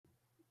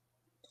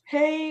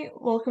Hey,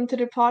 welcome to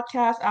the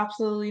podcast,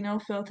 Absolutely No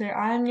Filter.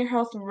 I'm your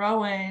host,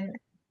 Rowan,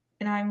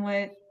 and I'm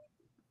with.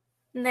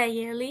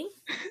 Nayeli?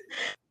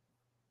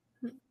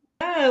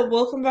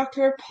 Welcome back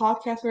to our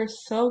podcast. We're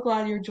so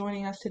glad you're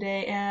joining us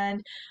today,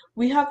 and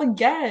we have a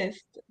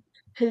guest.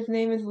 His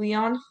name is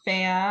Leon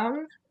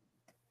Pham.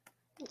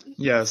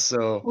 Yeah,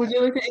 so Would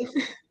you like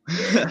to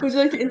would you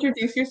like to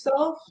introduce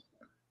yourself?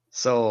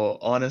 so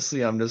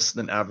honestly, I'm just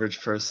an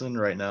average person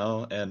right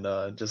now,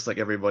 and just like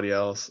everybody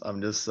else,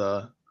 I'm just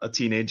a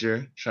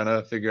teenager trying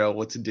to figure out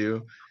what to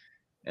do.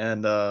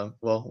 And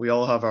well, we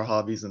all have our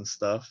hobbies and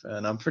stuff,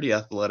 and I'm pretty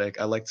athletic.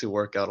 I like to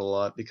work out a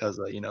lot because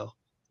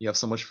you have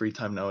so much free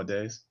time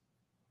nowadays.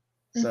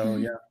 So Hmm.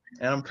 yeah,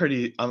 and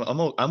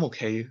I'm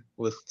okay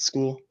with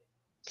school,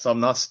 so I'm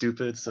not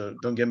stupid. So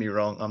don't get me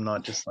wrong, I'm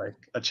not just like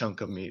a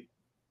chunk of meat.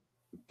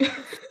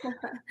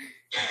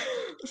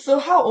 So,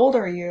 how old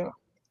are you?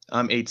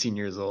 I'm 18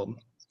 years old.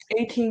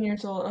 18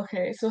 years old.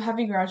 Okay, so have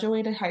you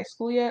graduated high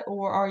school yet,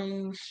 or are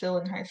you still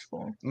in high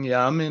school?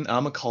 Yeah, I'm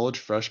a college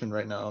freshman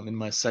right now. I'm in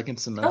my second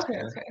Okay,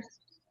 semester. okay.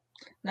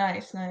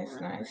 Nice, nice,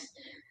 nice.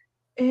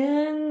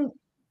 And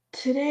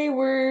today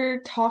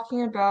we're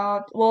talking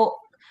about, well,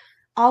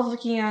 I was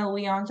looking at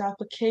Leon's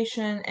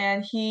application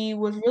and he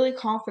was really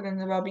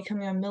confident about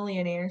becoming a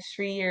millionaire in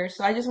 3 years.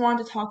 So I just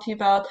wanted to talk to you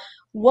about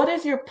what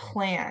is your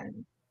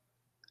plan?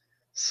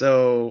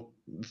 So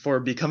for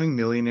becoming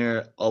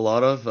millionaire, a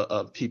lot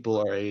of people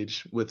our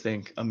age would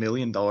think $1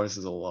 million is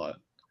a lot.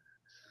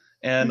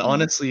 And Hmm.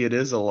 honestly, it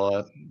is a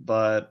lot.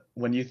 But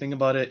when you think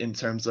about it in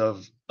terms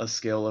of a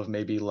scale of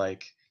maybe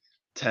like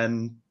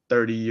 10,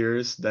 30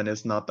 years, then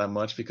it's not that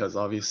much because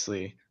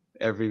obviously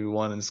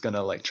everyone is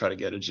gonna like try to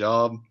get a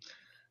job.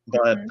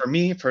 But Hmm. for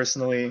me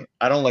personally,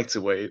 I don't like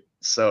to wait.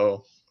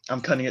 So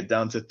I'm cutting it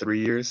down to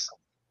 3 years.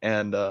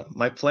 And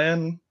my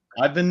plan,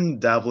 I've been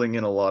dabbling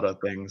in a lot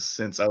of things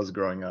since I was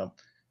growing up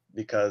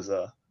because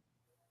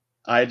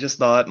I just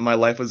thought my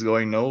life was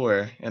going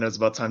nowhere and it was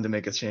about time to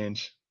make a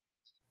change.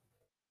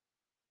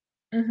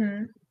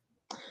 Hmm.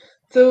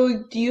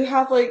 So do you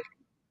have like,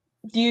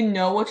 do you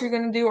know what you're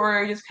gonna do, or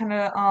are you just kind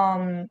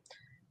of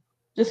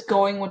just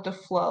going with the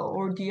flow,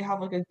 or do you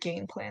have like a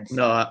game plan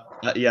No, set?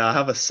 yeah, I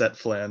have a set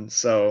plan.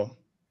 So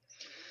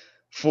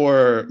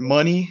for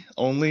money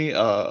only,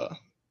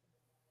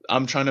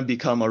 I'm trying to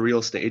become a real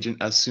estate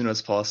agent as soon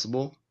as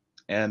possible.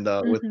 And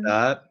with Hmm.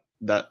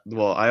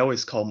 well, I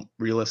always call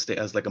real estate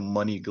as like a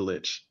money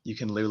glitch. You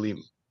can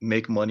literally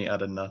make money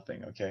out of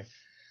nothing, okay?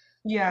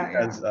 Yeah,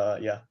 yeah. Because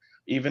yeah,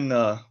 even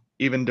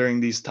even during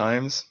these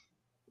times,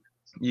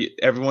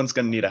 everyone's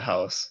gonna need a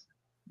house,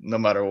 no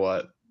matter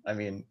what. I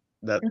mean,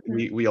 that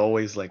Hmm. we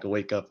always like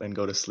wake up and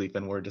go to sleep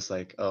and we're just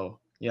like, oh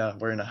yeah,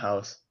 we're in a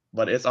house.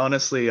 But it's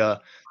honestly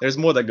there's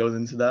more that goes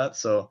into that.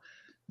 So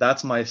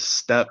that's my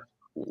step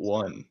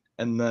one.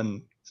 And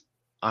then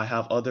I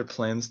have other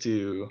plans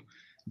to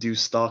do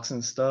stocks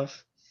and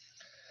stuff.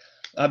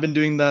 I've been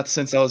doing that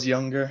since I was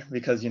younger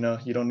because you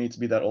don't need to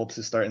be that old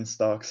to start in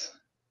stocks.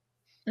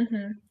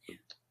 Hmm.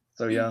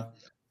 So yeah,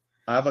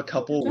 I have a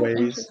couple That's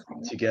ways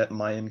interesting. to get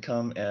my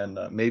income and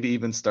maybe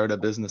even start a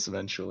business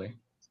eventually.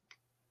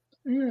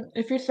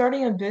 If you're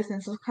starting a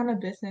business, what kind of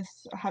business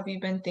have you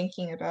been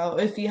thinking about,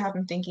 if you have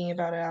been thinking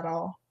about it at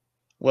all?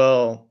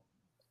 Well,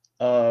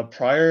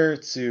 prior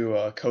to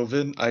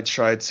COVID, I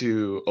tried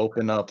to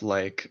open up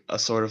like a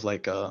sort of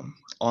like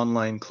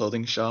online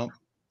clothing shop.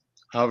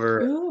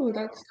 However, Ooh,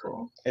 that's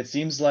cool. it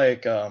seems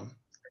like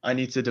I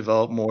need to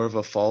develop more of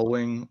a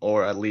following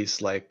or at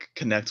least like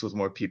connect with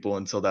more people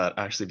until that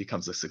actually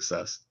becomes a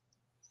success.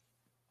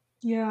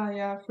 Yeah,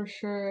 yeah, for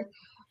sure.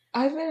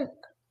 I've been,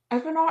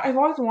 I've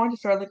always wanted to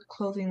start like a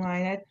clothing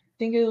line. I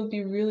think it would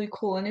be really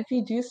cool. And if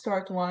you do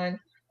start one,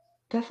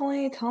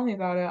 definitely tell me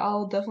about it.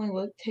 I'll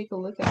definitely take a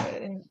look at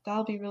it, and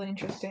that'll be really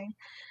interesting.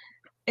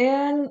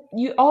 And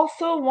you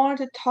also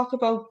wanted to talk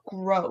about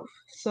growth.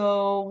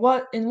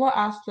 So in what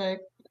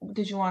aspect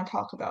did you want to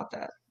talk about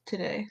that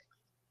today?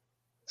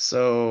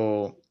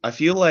 So I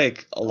feel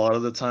like a lot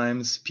of the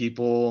times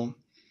people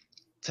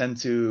tend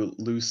to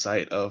lose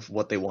sight of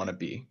what they want to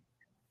be.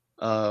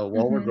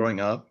 While we're Mm-hmm. growing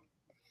up,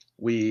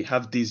 we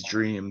have these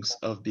dreams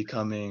of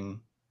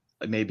becoming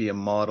maybe a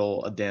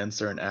model, a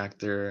dancer, an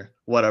actor,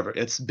 whatever.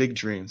 It's big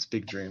dreams,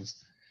 big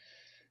dreams.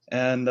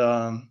 And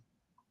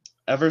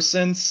ever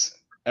since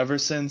ever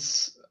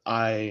since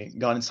I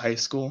got into high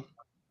school,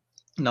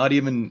 not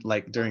even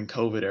like during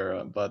COVID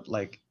era, but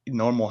like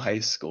normal high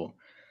school,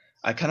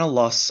 I kind of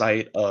lost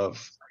sight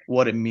of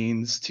what it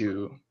means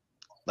to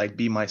like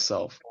be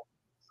myself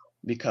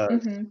because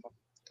Mm-hmm.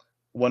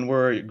 when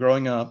we're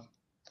growing up,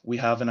 we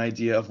have an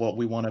idea of what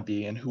we want to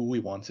be and who we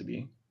want to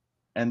be.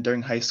 And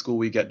during high school,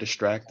 we get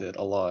distracted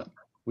a lot.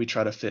 We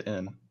try to fit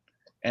in.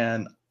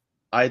 And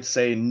I'd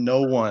say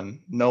no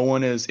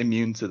one is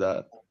immune to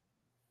that.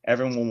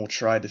 Everyone will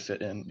try to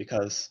fit in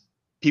because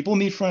people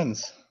need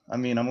friends. I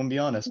mean, I'm gonna be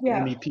honest,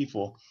 people Yeah. need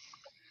people.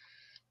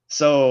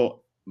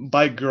 So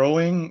by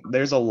growing,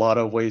 there's a lot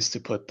of ways to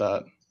put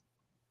that.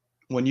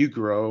 When you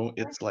grow,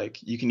 it's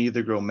like you can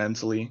either grow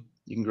mentally,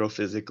 you can grow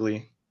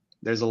physically.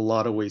 There's a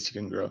lot of ways you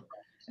can grow.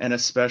 And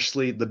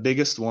especially the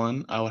biggest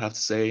one, I would have to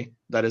say,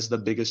 that is the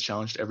biggest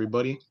challenge to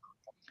everybody,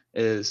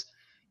 is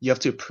you have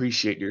to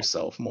appreciate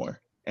yourself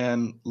more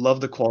and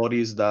love the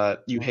qualities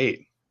that you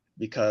hate,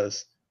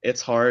 because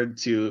it's hard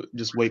to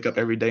just wake up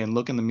every day and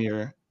look in the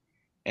mirror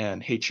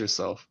and hate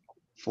yourself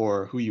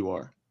for who you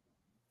are.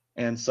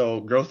 And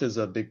so growth is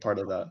a big part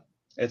of that.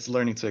 It's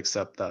learning to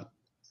accept that.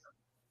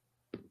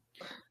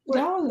 What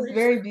That was what is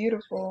very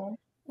beautiful.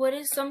 what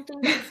is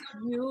something that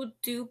you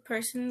do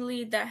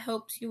personally that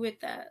helps you with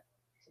that?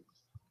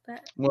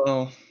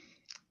 Well,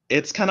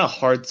 it's kind of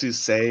hard to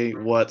say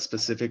what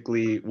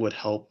specifically would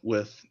help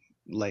with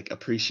like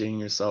appreciating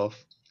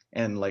yourself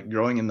and like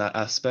growing in that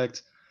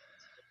aspect.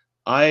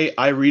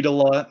 I read a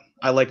lot.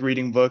 I like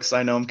reading books.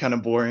 I know I'm kind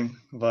of boring,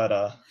 but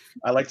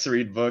I like to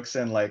read books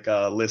and like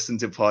listen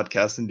to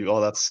podcasts and do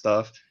all that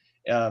stuff.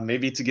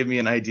 Maybe to give me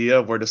an idea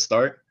of where to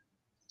start.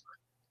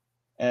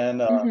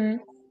 And Mm-hmm.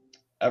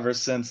 ever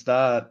since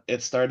that,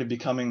 it started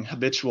becoming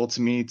habitual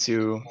to me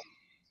to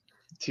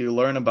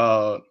learn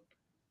about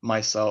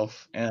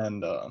myself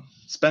and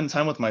spend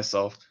time with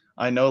myself.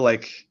 I know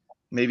like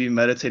maybe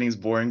meditating is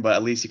boring, but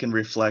at least you can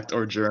reflect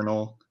or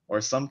journal or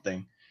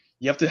something.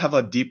 You have to have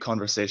a deep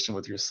conversation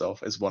with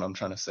yourself, is what I'm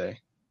trying to say.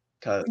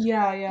 Because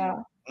Yeah, yeah.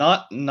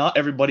 not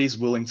everybody's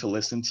willing to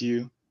listen to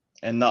you,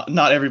 and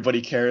not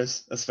everybody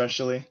cares,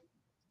 especially.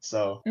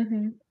 So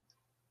Mm-hmm.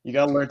 you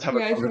gotta learn to have a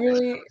Yeah,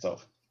 conversation with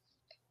yourself.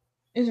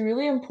 it's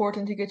really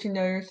important to get to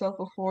know yourself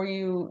before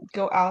you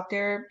go out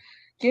there.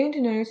 Getting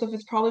to know yourself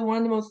is probably one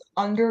of the most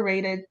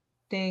underrated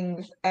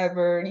things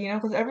ever,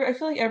 because I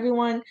feel like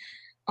everyone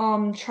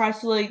tries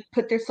to like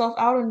put themselves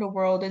out in the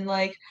world and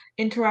like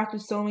interact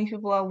with so many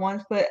people at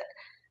once, but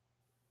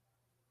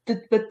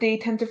they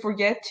tend to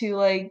forget to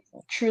like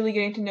truly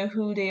getting to know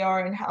who they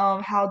are and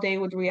how they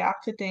would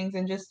react to things,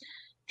 and just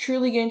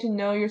truly getting to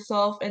know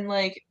yourself and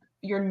like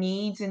your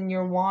needs and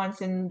your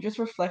wants, and just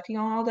reflecting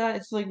on all that.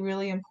 It's like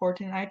really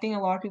important. I think a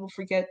lot of people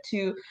forget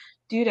to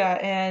do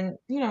that, and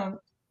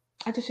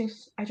I just think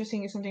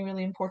it's something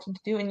really important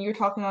to do. And you're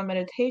talking about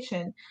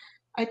meditation.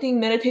 I think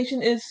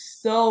meditation is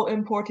so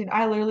important.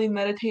 I literally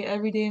meditate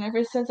every day, and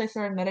ever since I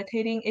started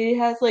meditating, it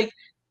has like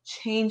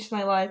changed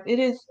my life. It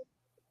is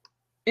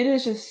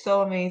just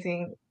so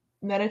amazing.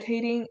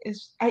 Meditating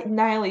is I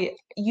Niley,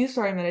 you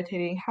started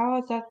meditating.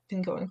 How has that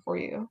been going for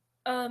you?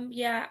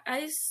 Yeah,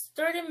 I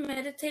started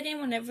meditating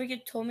whenever you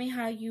told me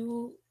how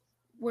you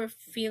were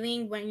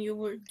feeling when you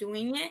were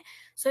doing it.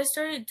 So I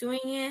started doing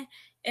it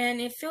and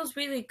it feels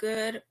really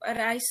good, but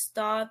I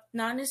stopped,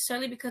 not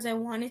necessarily because I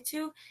wanted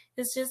to.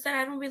 It's just that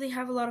I don't really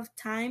have a lot of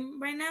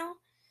time right now.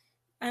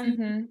 I'm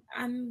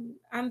Mm-hmm.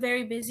 I'm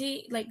very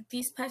busy. Like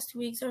these past 2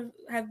 weeks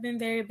have been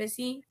very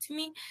busy to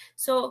me.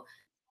 So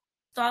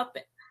stop,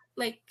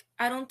 like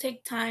I don't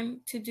take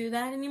time to do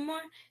that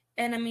anymore.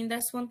 And I mean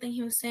that's one thing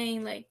he was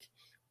saying, like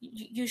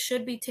you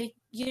should be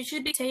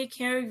taking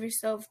care of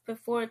yourself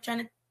before trying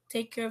to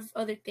take care of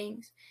other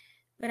things.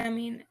 But I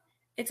mean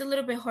it's a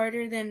little bit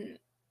harder than,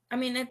 I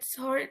mean it's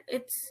hard.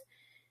 It's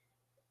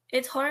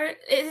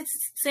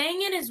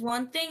saying it is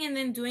one thing and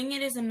then doing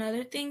it is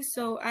another thing.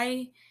 So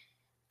I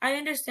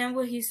understand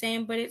what he's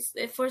saying, but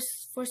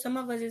for some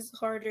of us it's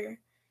harder.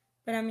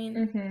 But I mean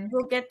Mm-hmm.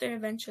 we'll get there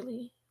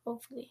eventually,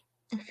 hopefully.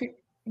 I feel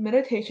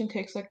meditation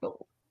takes like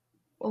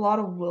a lot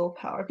of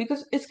willpower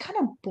because it's kind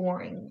of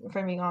boring, if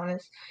I'm being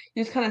honest.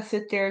 You just kind of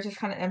sit there, just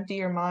kind of empty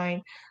your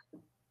mind.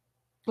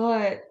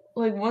 But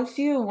like once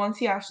you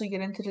actually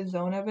get into the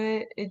zone of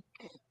it, it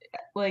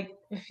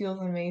feels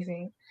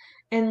amazing.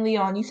 And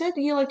Leon, you said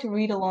that you like to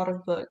read a lot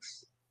of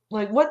books.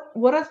 Like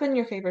what has been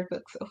your favorite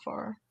book so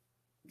far?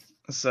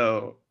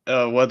 So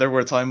whether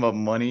we're talking about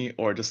money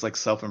or just like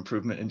self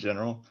improvement in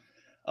general,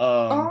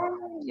 um,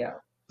 Yeah.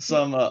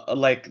 some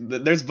like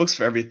there's books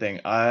for everything.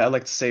 I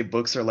like to say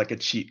books are like a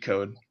cheat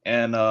code,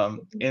 and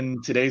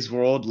in today's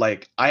world,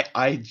 like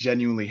I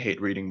genuinely hate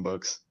reading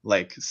books,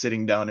 like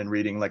sitting down and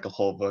reading like a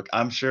whole book.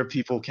 I'm sure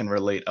people can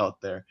relate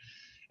out there.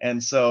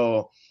 And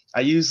so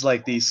I use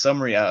like these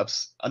summary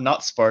apps,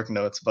 not Spark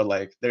Notes, but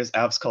like there's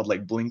apps called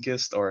like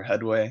Blinkist or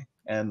Headway,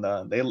 and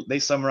they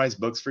summarize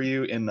books for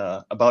you in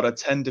about a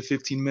 10 to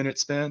 15 minute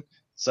span.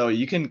 So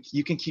you can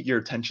keep your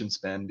attention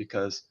span,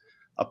 because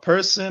a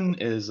person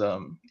is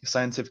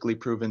scientifically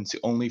proven to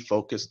only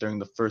focus during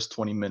the first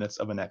 20 minutes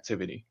of an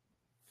activity.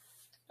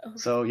 Okay.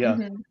 So yeah,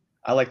 Mm-hmm.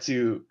 I like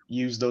to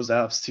use those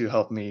apps to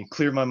help me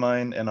clear my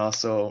mind and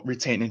also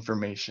retain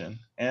information.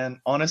 And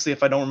honestly,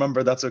 if I don't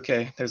remember, that's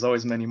okay. There's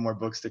always many more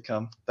books to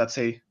come that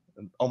say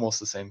almost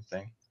the same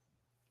thing.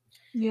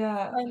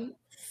 Yeah.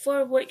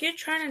 For what you're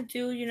trying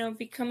to do,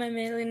 become a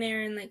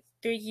millionaire in like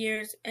 3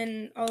 years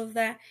and all of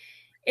that,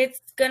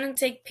 it's gonna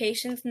take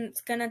patience and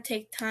it's gonna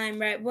take time,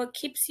 right? What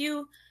keeps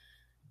you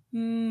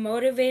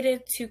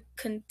motivated to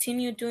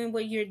continue doing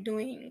what you're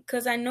doing?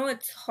 Because I know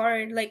it's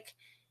hard. Like,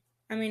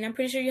 I mean, I'm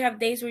pretty sure you have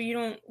days where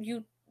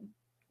you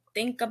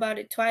think about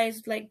it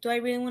twice. Like, do I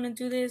really want to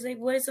do this? Like,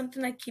 what is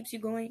something that keeps you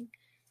going?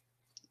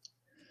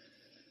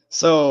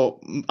 So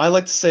I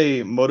like to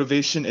say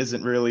motivation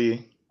isn't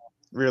really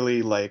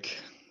like,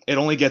 it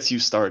only gets you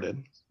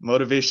started.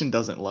 Motivation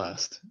doesn't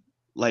last.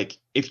 like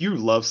if you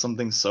love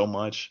something so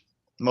much,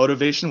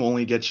 motivation will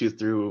only get you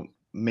through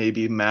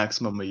maybe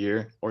maximum a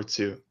year or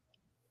two.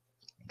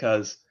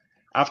 Because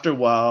after a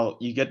while,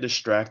 you get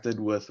distracted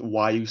with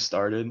why you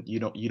started. You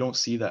don't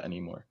see that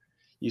anymore.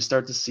 You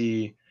start to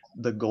see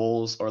the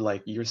goals, or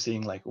like you're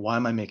seeing like, why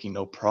am I making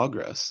no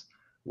progress?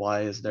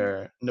 Why is Yeah.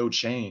 there no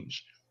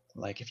change?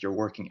 Like if you're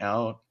working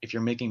out, if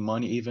you're making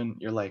money, even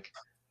you're like,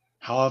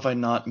 how have I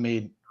not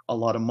made a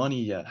lot of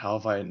money yet? How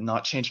have I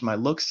not changed my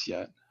looks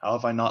yet? How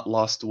have I not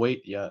lost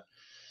weight yet?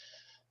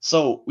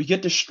 So we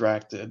get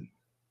distracted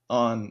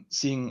on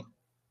seeing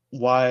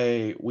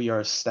why we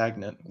are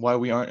stagnant, why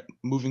we aren't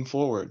moving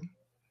forward.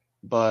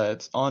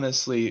 But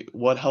honestly,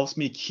 what helps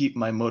me keep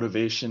my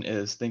motivation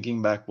is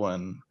thinking back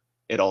when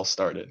it all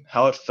started,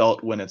 how it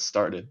felt when it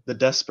started, the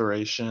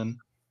desperation,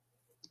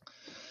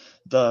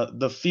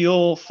 the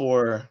feel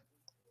for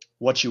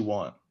what you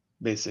want,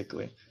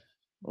 basically.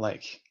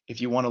 Like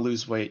if you want to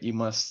lose weight, you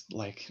must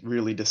like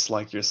really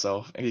dislike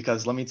yourself.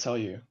 Because let me tell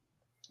you,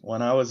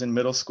 when I was in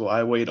middle school,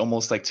 I weighed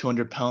almost like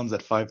 200 pounds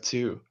at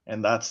 5'2",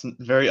 and that's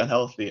very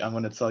unhealthy. I'm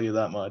going to tell you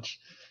that much.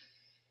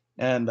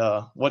 And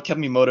what kept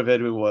me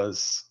motivated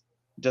was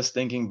just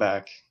thinking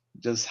back,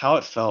 just how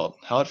it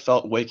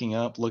felt waking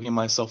up, looking at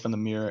myself in the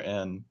mirror,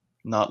 and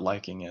not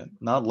liking it,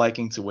 not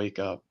liking to wake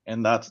up,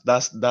 and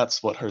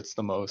that's what hurts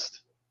the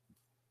most.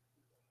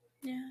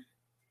 Yeah.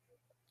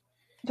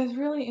 That's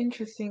really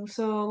interesting.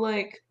 So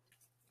like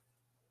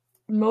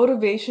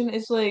motivation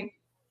is like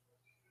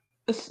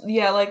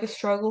yeah, like a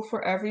struggle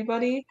for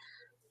everybody.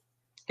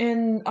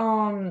 And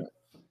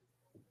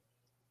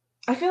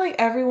I feel like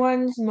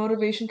everyone's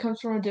motivation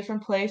comes from a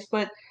different place,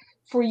 but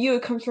for you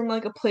it comes from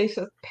like a place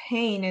of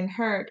pain and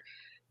hurt.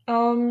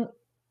 Um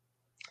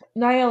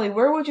Nayeli,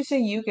 where would you say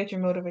you get your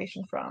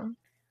motivation from?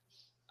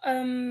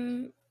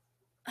 Um,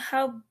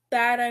 how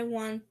bad I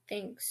want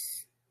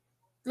things.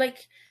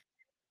 Like,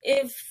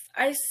 if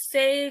I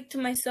say to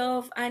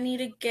myself, I need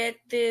to get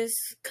this,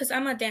 because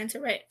I'm a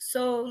dancer, right?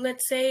 So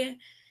let's say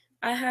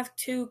I have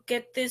to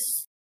get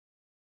this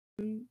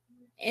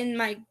in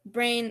my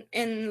brain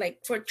and like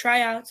for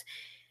tryouts.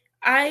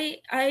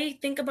 I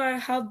think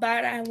about how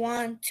bad I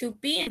want to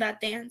be in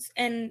that dance,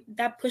 and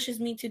that pushes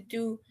me to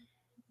do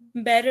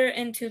better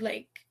and to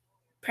like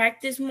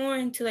practice more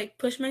and to like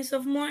push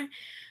myself more.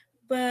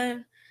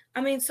 But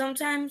I mean,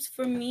 sometimes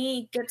for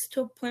me, it gets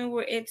to a point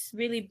where it's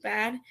really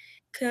bad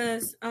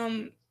because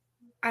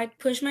I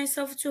push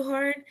myself too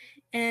hard,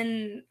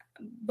 and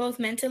both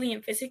mentally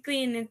and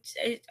physically, and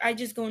I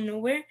just go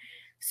nowhere.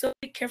 So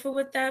be careful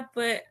with that.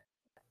 But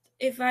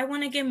if I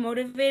want to get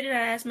motivated,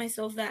 I ask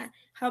myself that: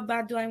 how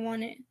bad do I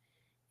want it?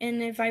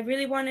 And if I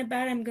really want it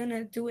bad, I'm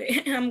gonna do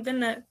it. I'm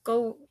gonna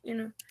go.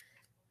 I'm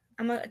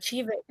gonna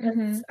achieve it Mm-hmm.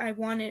 because I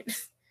want it.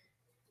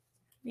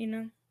 You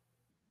know,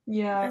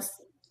 Yeah,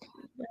 that's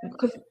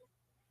because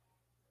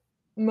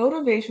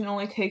motivation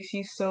only takes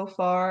you so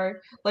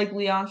far. Like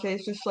Leon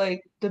says, just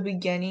like the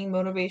beginning,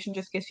 motivation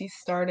just gets you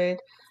started.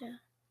 yeah.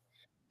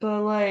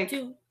 But like,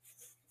 Do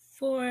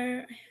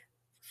for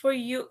for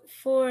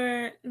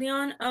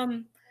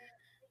Leon,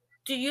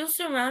 do you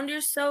surround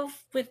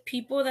yourself with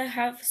people that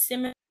have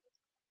similar,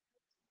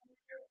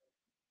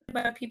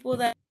 but people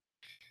that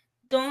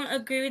don't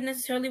agree with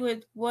necessarily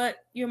with what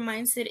your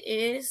mindset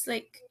is?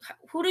 Like,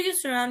 who do you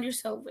surround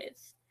yourself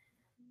with?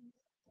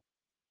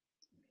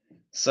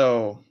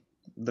 So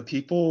the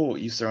people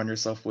you surround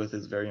yourself with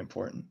is very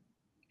important.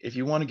 If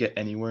you want to get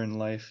anywhere in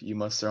life, you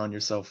must surround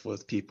yourself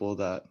with people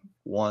that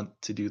want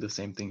to do the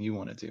same thing you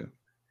want to do.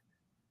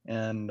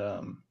 And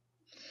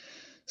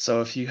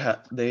so if you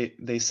have,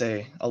 they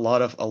say a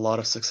lot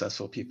of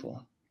successful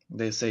people,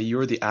 they say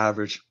you're the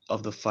average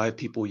of the five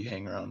people you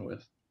hang around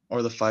with,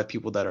 or the five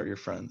people that are your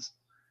friends.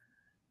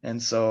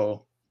 And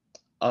so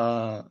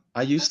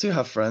I used to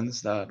have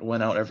friends that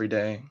went out every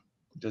day,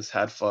 just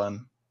had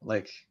fun.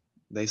 Like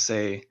they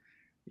say,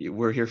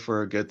 we're here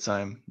for a good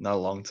time, not a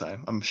long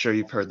time. I'm sure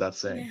you've heard that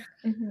saying.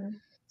 Yeah, mm-hmm.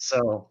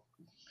 So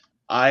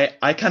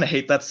I kind of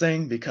hate that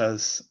saying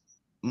because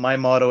my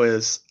motto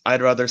is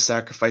I'd rather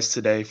sacrifice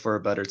today for a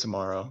better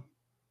tomorrow.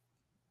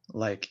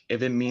 Like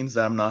if it means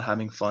that I'm not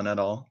having fun at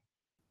all,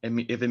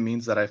 if it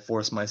means that I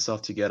force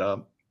myself to get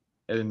up,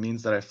 if it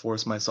means that I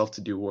force myself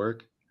to do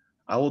work,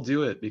 I will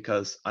do it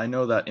because I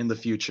know that in the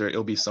future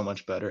it'll be so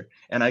much better.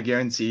 And I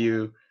guarantee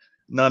you,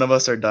 none of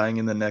us are dying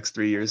in the next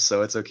 3 years,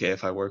 so it's okay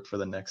if I work for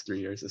the next 3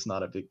 years. It's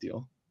not a big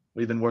deal.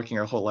 We've been working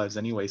our whole lives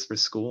anyways for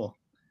school,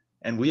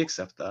 and we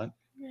accept that.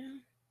 yeah.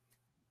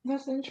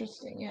 That's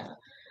interesting. Yeah.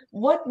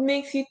 What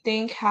makes you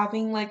think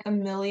having like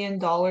 $1 million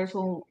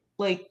will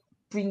like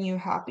bring you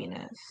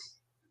happiness?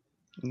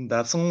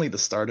 That's only the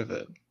start of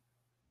it.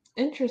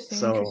 Interesting,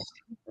 So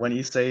interesting. when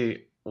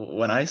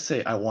I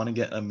say I want to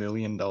get $1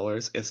 million,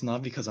 it's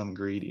not because I'm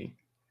greedy.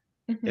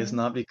 It's Mm-hmm.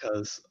 not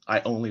because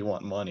I only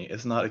want money.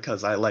 It's not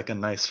because I like a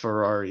nice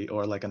Ferrari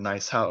or like a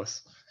nice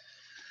house.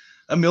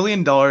 $1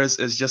 million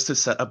is just to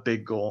set a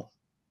big goal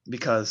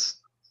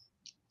because,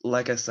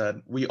 like I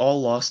said, we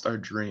all lost our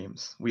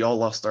dreams. We all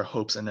lost our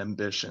hopes and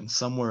ambitions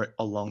somewhere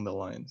along the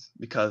lines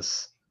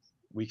because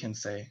we can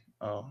say,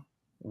 oh,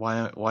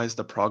 Why is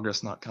the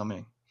progress not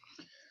coming?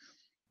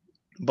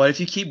 But if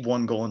you keep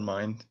one goal in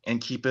mind and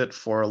keep it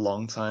for a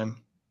long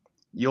time,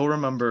 you'll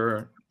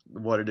remember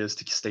what it is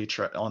to stay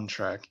on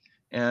track.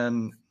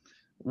 And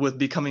with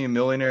becoming a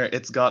millionaire,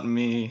 it's gotten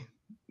me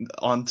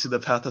onto the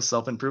path of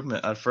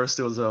self-improvement. At first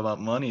it was about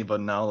money,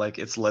 but now like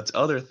it's led to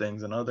other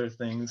things, and other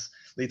things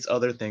leads to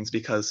other things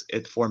because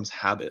it forms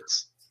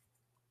habits.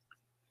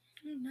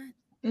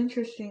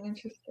 Interesting.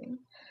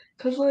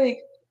 Cause like,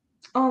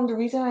 the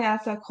reason I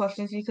asked that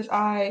question is because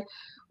I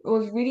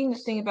was reading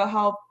this thing about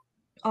how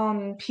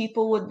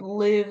people would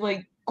live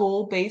like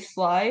goal-based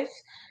lives,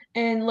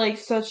 and like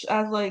such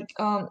as like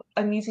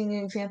I'm using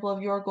an example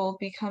of your goal of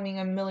becoming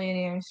a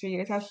millionaire in 3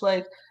 years. That's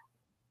like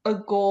a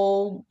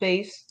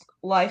goal-based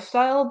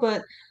lifestyle,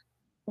 but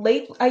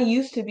late I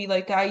used to be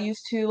like that. I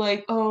used to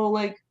like, oh,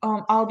 like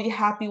I'll be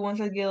happy once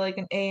I get like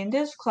an A in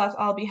this class.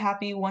 I'll be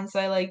happy once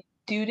I like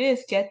do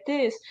this, get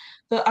this.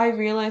 But I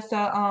realized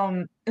that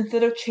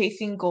instead of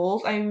chasing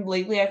goals, I've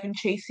been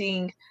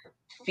chasing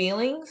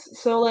feelings.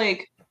 So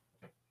like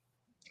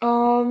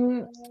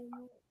um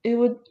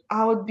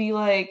I would be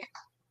like,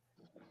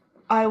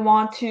 I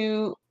want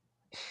to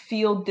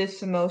feel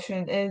this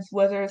emotion, is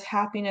whether it's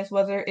happiness,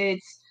 whether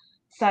it's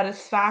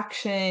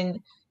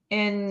satisfaction.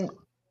 And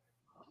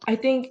I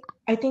think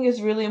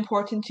it's really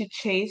important to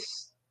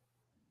chase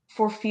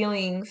for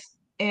feelings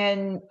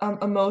and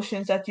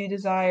emotions that you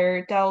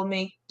desire that will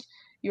make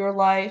your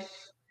life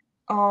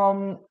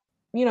um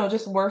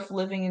just worth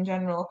living in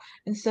general,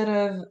 instead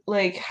of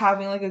like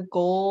having like a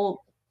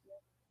goal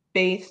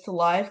based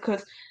life,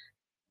 because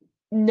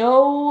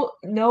no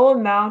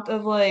amount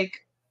of like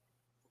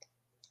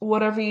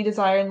whatever you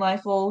desire in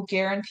life will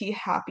guarantee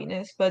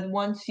happiness. But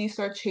once you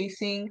start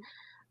chasing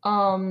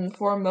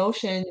for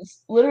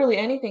emotions, literally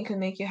anything can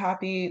make you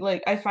happy.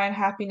 Like, I find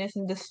happiness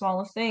in the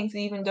smallest things,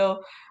 even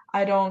though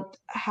I don't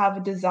have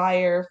a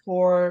desire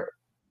for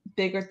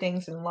bigger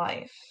things in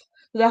life.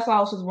 So that's why I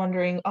was just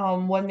wondering,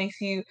 what makes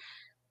you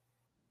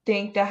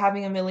think that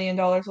having $1 million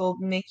will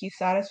make you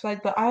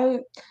satisfied? But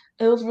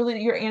it was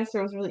really, your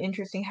answer was really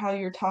interesting, how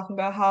you're talking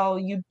about how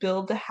you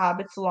build the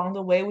habits along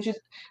the way, which is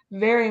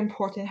very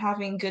important,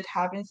 having good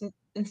habits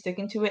and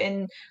sticking to it,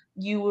 and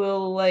you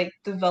will like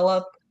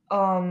develop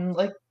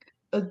like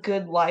a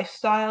good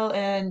lifestyle.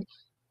 And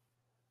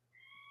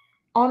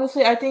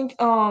honestly, I think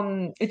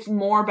it's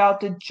more about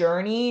the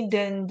journey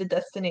than the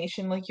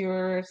destination, like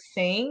you're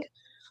saying.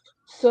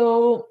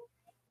 So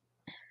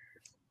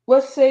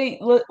let's say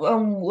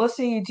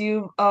you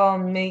do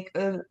make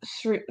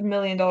 $3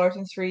 million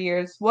in 3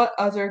 years. What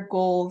other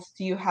goals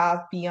do you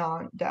have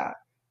beyond that?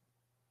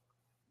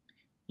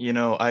 You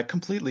know, I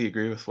completely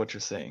agree with what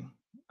you're saying.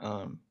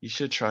 You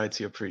should try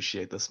to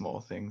appreciate the small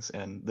things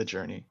and the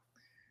journey.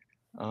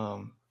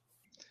 Um,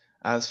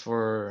 as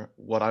for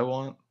what I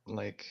want,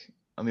 like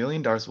 $1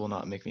 million will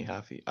not make me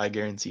happy. I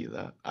guarantee you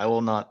that. I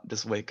will not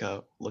just wake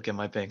up, look at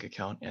my bank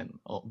account, and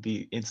I'll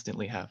be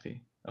instantly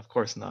happy. Of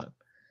course not.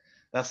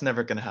 That's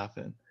never gonna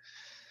happen.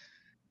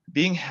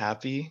 Being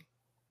happy,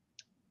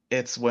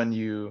 it's when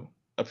you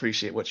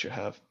appreciate what you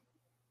have.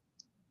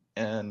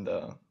 And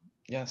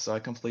yeah, so I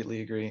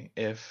completely agree.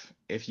 If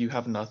you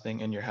have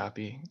nothing and you're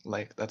happy,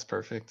 like that's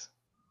perfect.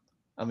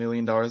 $1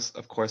 million,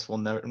 of course, will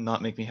never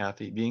not make me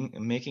happy.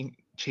 Making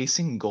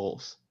chasing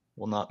goals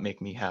will not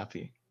make me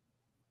happy.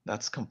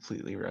 That's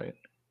completely right.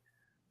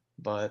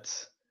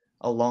 But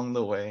along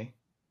the way,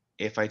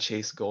 if I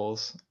chase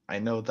goals, I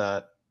know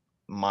that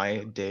my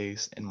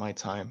days and my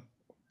time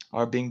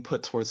are being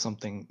put towards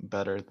something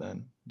better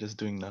than just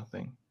doing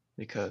nothing.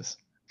 Because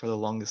for the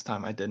longest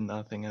time, I did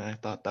nothing and I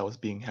thought that was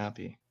being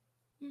happy.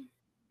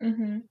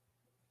 Mm-hmm.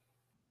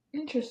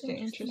 Interesting,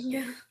 Yeah.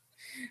 interesting.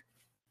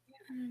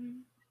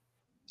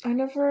 I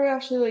never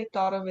actually like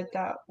thought of it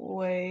that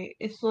way.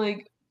 It's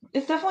like,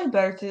 it's definitely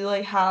better to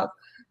like have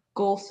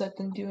goals set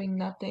than doing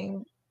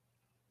nothing.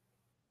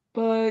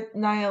 But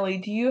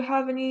Nayeli, do you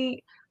have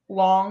any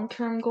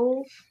long-term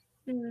goals?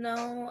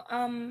 No,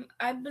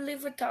 I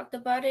believe we talked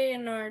about it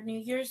in our New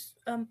Year's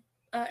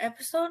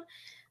episode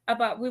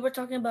about we were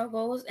talking about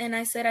goals, and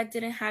I said I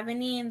didn't have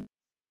any, and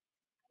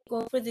the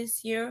goal for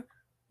this year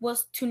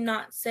was to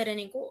not set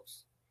any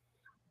goals.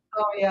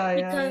 Oh yeah,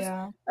 yeah, Because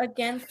yeah.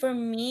 again, for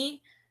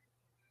me,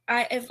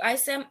 I if I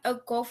set a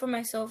goal for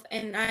myself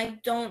and I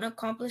don't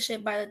accomplish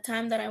it by the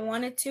time that I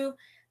wanted to,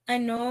 I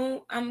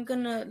know I'm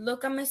gonna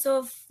look at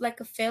myself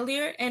like a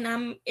failure,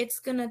 and it's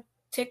gonna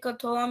take a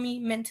toll on me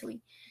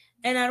mentally,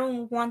 and I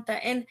don't want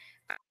that. And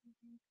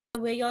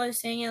the way y'all are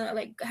saying it,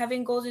 like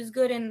having goals is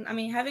good, and I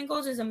mean having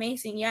goals is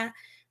amazing, yeah.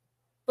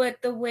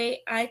 But the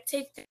way I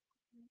take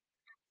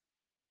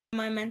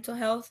my mental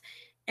health,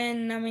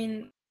 and I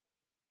mean,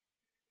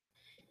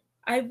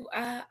 I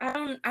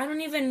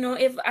don't even know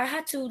if I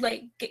had to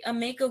like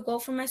make a goal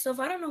for myself.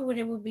 I don't know what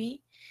it would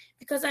be,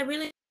 because I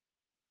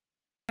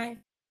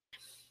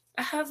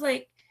have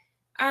like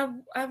I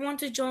want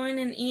to join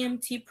an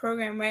EMT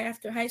program right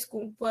after high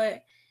school,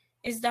 but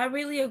is that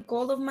really a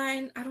goal of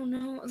mine? I don't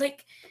know.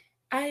 Like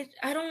I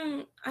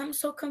don't I'm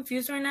so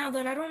confused right now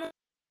that I don't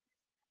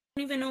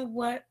even know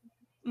what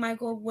my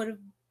goal would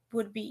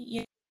would be. You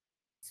know?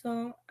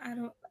 So I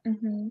don't.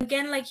 Mm-hmm.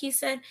 Again, like he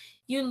said,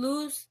 you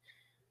lose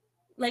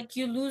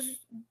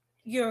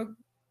your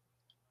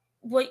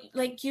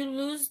you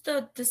lose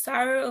the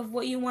desire of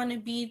what you want to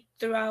be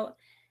throughout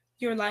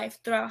your life,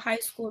 throughout high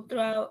school,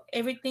 throughout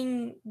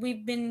everything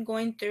we've been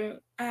going through.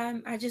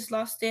 I just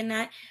lost it, and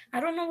I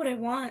don't know what I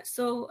want,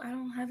 so I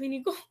don't have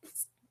any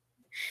goals.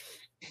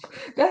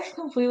 That's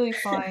completely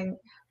fine.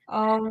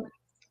 Um,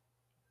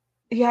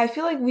 yeah, I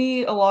feel like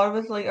a lot of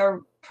us like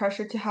are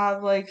pressured to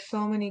have like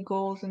so many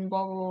goals and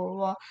blah blah blah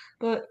blah.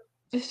 But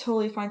it's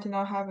totally fine to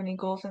not have any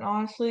goals. And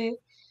honestly,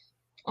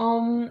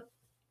 um,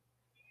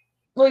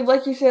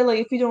 like you said, like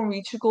if you don't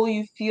reach a goal,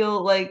 you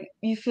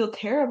feel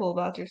terrible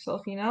about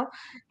yourself, you know?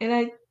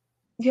 And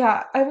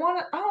yeah, I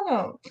don't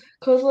know,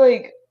 cause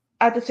like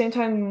at the same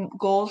time,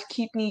 goals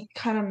keep me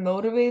kind of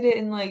motivated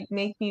and like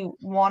make me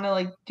want to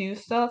like do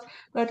stuff.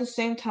 But at the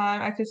same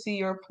time, I could see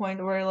your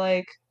point where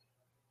like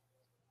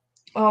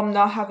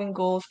not having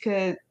goals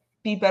could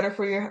be better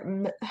for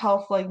your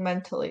health like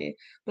mentally.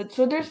 But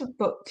so there's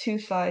both two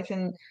sides,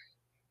 and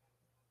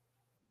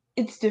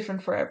it's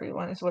different for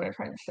everyone, is what I'm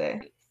trying to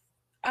say.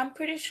 I'm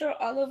pretty sure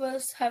all of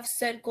us have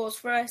set goals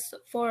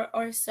for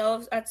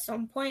ourselves at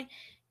some point,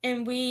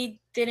 and we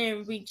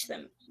didn't reach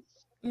them.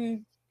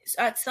 Mm,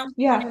 at some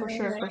Yeah, point in for our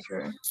sure, for life.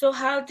 sure. So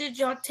how did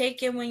y'all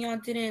take it when y'all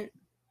didn't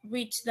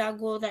reach that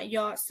goal that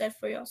y'all set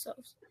for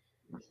yourselves?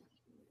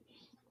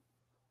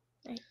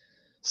 Like,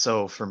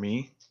 So for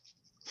me,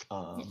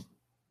 um,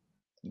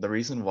 the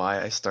reason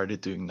why I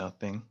started doing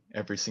nothing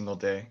every single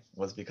day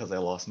was because I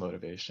lost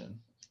motivation.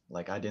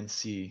 Like I didn't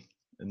see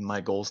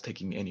my goals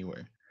taking me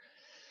anywhere.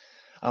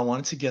 I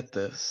wanted to get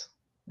this,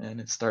 and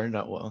it started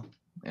out well.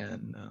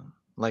 And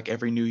like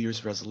every New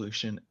Year's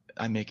resolution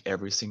I make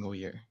every single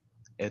year,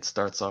 it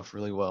starts off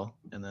really well,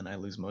 and then I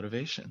lose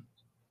motivation.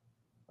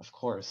 Of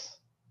course.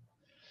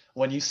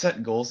 When you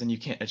set goals and you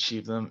can't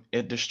achieve them,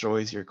 it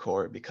destroys your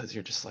core because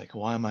you're just like,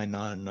 why am I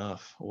not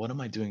enough? What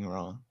am I doing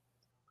wrong?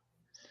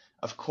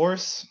 Of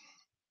course,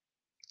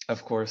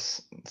 of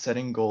course,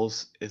 setting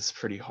goals is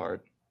pretty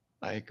hard.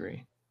 I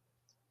agree.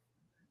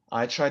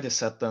 I try to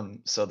set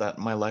them so that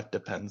my life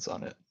depends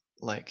on it.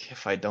 Like,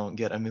 if I don't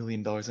get $1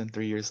 million in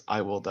 3 years,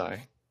 I will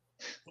die.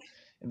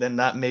 Then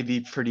that may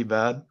be pretty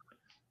bad,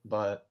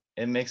 but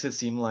it makes it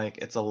seem like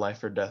it's a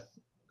life or death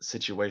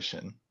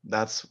situation.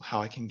 That's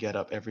how I can get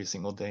up every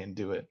single day and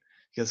do it.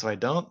 Because if I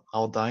don't,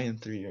 I'll die in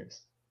 3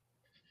 years.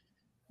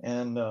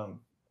 And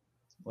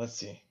let's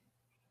see.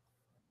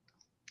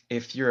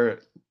 If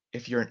you're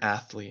if you're an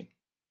athlete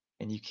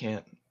and you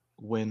can't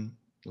win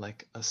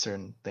like a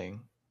certain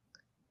thing,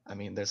 I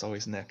mean, there's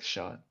always next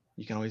shot.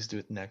 You can always do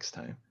it next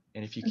time.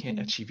 And if you can't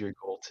Hmm. achieve your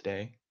goal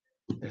today,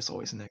 there's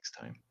always next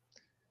time.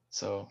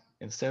 So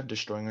instead of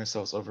destroying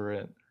ourselves over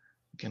it,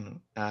 we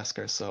can ask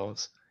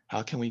ourselves,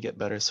 how can we get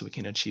better so we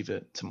can achieve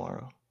it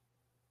tomorrow?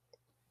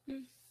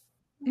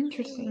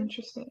 Interesting,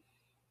 interesting.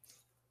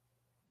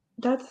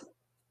 That's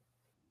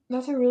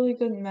that's a really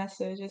good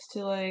message, is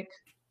to like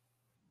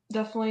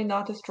definitely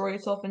not destroy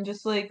yourself and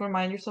just like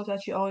remind yourself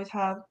that you always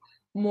have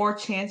more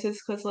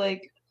chances, because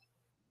like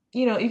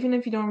even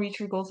if you don't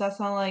reach your goals, that's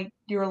not like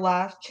your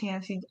last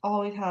chance. You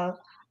always have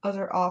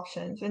other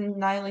options. And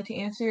Natalie, to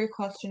answer your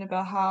question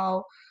about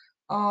how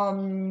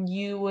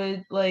you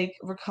would like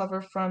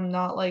recover from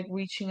not like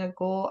reaching a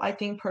goal, I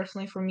think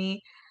personally for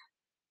me,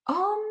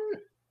 um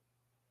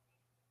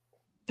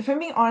if I'm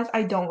being honest,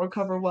 I don't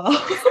recover well.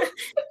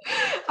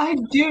 I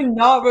do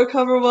not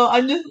recover well.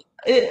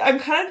 I'm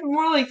kind of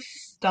more like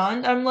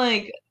stunned. I'm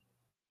like,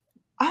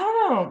 I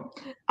don't know.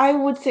 I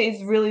would say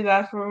it's really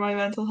bad for my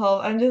mental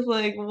health. I'm just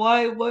like,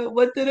 why,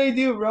 what did I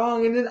do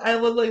wrong? And then I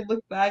would like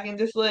look back and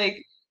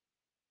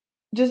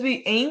just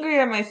be angry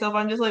at myself.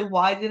 I'm just like,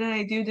 why didn't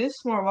I do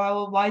this more?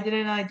 Why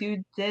didn't I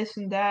do this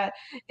and that?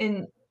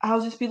 And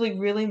I'll just be like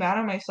really mad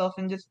at myself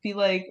and just be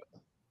like,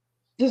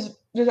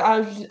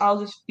 I'll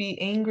just be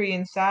angry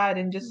and sad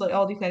and just like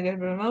all these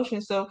negative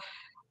emotions. So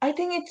I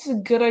think it's a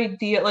good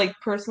idea, like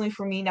personally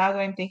for me, now that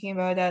I'm thinking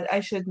about that, I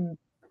should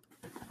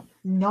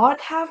not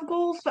have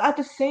goals, but at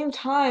the same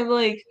time,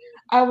 like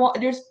I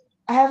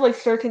have like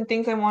certain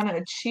things I want to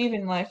achieve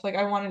in life. Like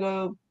I want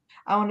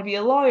to be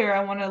a lawyer,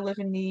 I want to live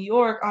in New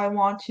York, I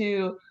want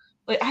to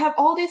I have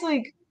all these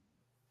like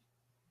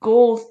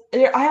goals.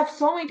 I have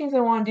so many things I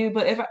want to do,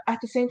 but if at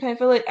the same time I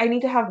feel like I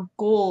need to have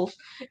goals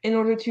in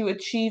order to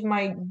achieve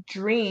my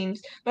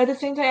dreams. But at the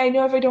same time, I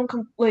know if I don't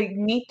like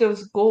meet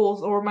those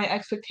goals or my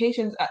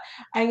expectations,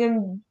 I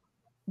can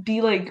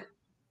be like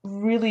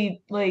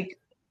really like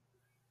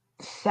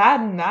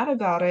sad and mad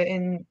about it.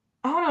 And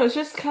I don't know, it's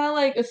just kind of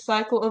like a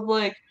cycle of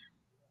like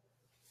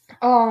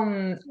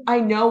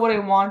I know what I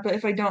want, but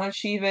if I don't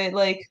achieve it,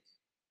 like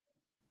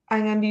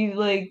I'm gonna be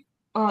like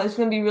it's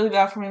gonna be really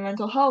bad for my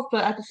mental health.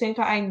 But at the same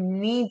time, I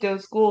need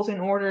those goals in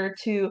order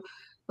to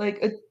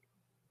like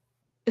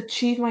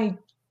achieve my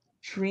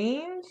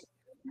dreams.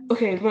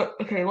 Okay, but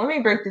okay, let me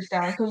break this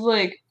down, because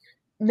like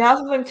now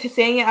that I'm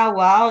saying it out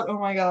loud, oh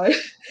my god.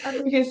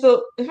 Okay,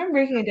 so if I'm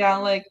breaking it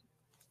down, like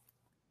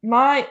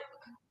my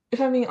if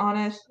I'm being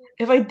honest,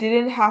 if I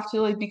didn't have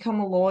to like become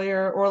a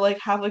lawyer or like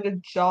have like a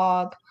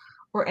job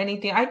or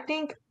anything, I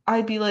think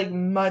I'd be like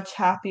much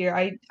happier.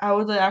 I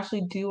would like,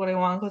 actually do what I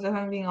want because if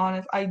I'm being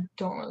honest, I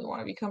don't really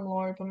want to become a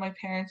lawyer, but my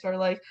parents are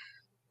like,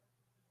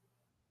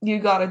 you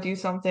gotta do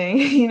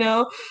something,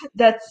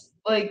 that's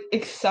like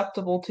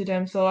acceptable to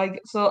them. So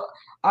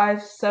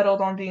I've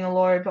settled on being a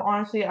lawyer, but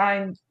honestly,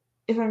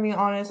 if I'm being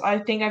honest, I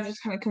think I've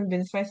just kind of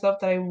convinced myself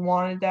that I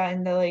wanted that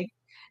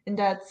and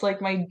that's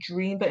like my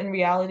dream, but in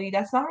reality,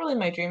 that's not really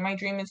my dream. My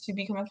dream is to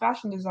become a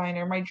fashion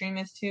designer. My dream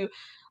is to,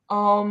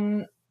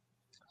 um,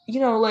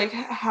 like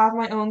have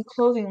my own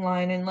clothing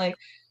line and like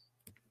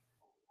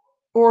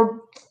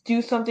or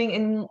do something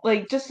in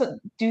like just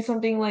do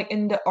something like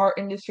in the art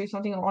industry,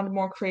 something on the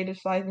more creative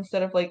side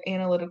instead of like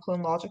analytical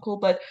and logical.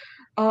 But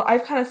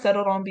I've kind of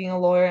settled on being a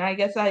lawyer, and I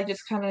guess I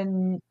just kind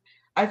of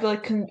I feel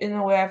like in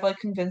a way I've like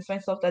convinced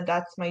myself that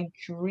that's my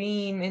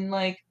dream, and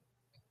like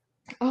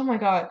oh my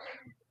god,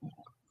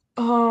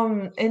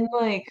 and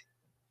like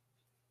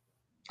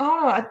I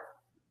don't know,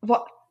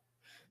 what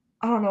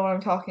I don't know what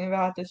I'm talking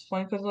about at this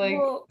point because like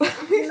Well,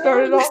 we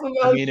started off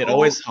I about mean, it goals.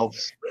 always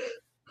helps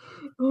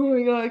Oh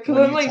my god, because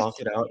when I'm you like talk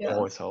it out. It yeah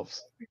always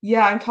helps.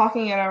 yeah I'm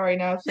talking it out right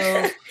now,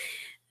 so.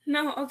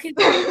 no, okay.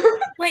 So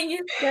when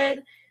you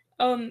said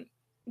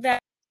that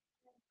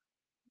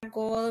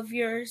goal of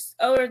yours,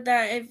 or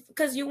that if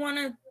because you want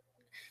to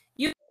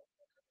you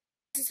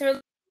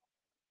necessarily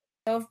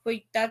yourself,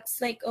 but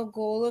that's like a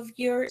goal of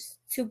yours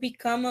to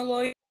become a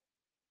lawyer in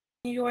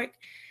New York.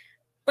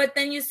 But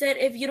then you said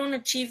if you don't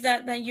achieve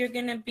that, then you're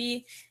gonna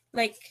be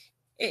like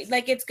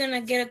like it's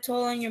gonna get a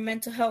toll on your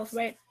mental health,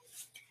 right?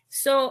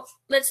 So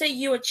let's say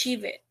you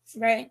achieve it,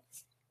 right?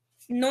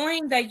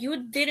 Knowing that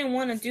you didn't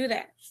want to do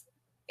that,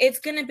 it's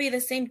gonna be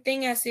the same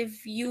thing as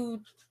if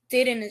you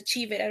didn't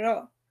achieve it at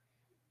all.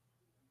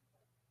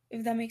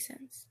 If that makes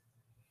sense.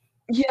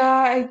 Yeah,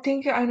 I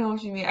think I know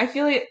what you mean. I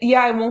feel like,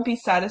 yeah, I won't be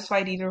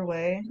satisfied either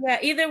way. Yeah,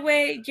 either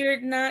way, you're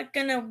not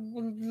gonna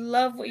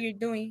love what you're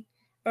doing,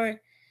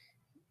 or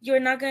you're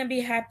not gonna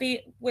be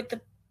happy with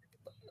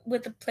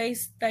the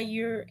place that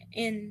you're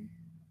in.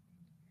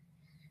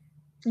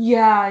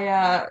 Yeah,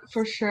 yeah,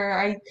 for sure.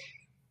 I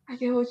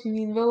get what you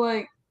mean, but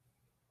like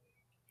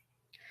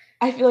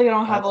I feel like I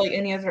don't have That's like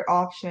any other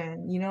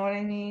option. You know what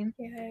I mean?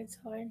 Yeah, it's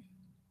hard.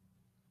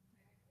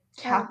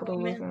 I don't know,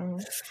 man. Capitalism.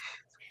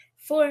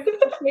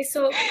 Okay,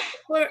 so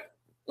for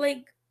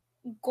like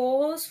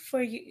goals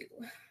for you,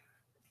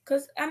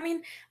 because I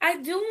mean,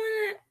 I do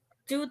want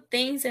to do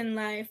things in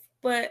life,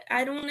 but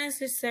I don't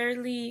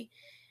necessarily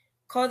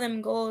call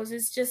them goals.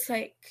 It's just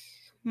like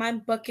my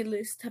bucket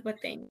list type of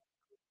thing.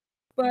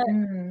 But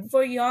Mm.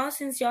 for y'all,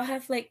 since y'all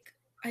have like,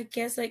 I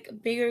guess like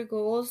bigger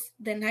goals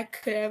than I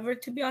could ever,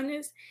 to be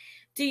honest,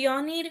 do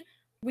y'all need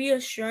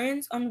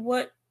reassurance on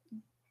what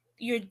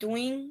you're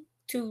doing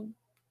to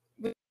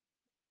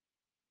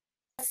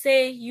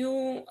say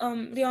you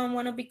Leon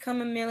want to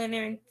become a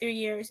millionaire in 3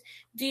 years?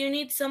 Do you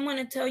need someone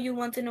to tell you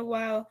once in a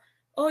while,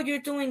 oh, you're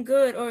doing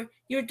good, or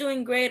you're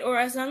doing great, or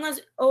as long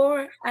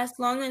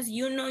as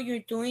you know you're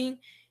doing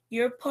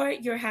your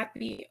part, you're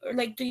happy? Or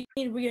like, do you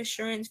need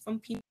reassurance from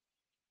people?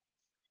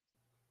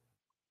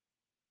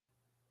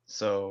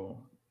 so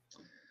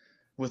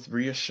with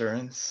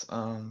reassurance,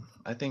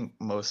 I think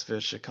most of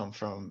it should come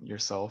from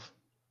yourself.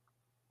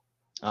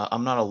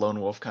 I'm not a lone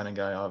wolf kind of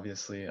guy,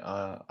 obviously.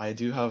 I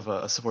do have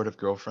a supportive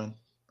girlfriend,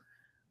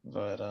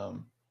 but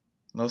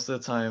most of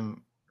the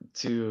time,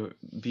 to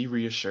be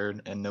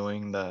reassured and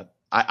knowing that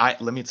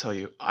let me tell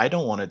you, I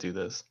don't want to do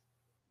this.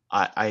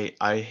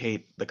 I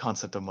hate the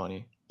concept of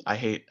money. I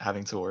hate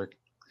having to work.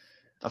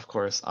 Of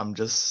course, I'm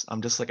just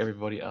like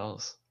everybody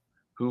else.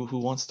 Who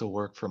wants to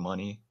work for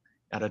money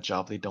at a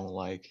job they don't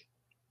like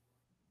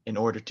in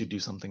order to do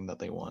something that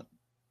they want?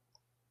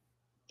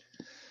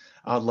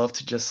 I would love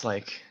to just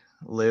like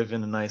live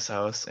in a nice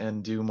house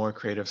and do more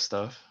creative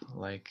stuff,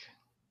 like,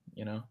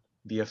 you know,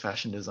 be a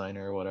fashion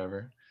designer or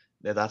whatever.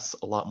 That's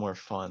a lot more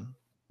fun.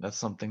 That's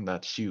something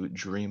that you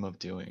dream of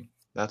doing.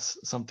 That's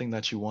something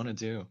that you want to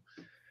do.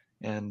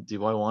 And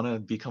do I want to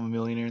become a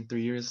millionaire in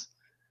 3 years?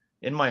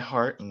 In my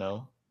heart,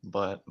 no.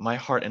 But my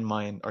heart and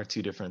mind are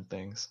two different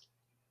things.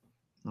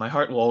 My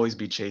heart will always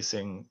be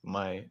chasing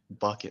my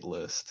bucket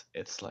list.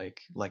 It's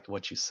like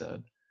what you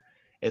said.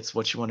 It's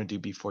what you want to do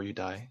before you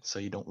die, so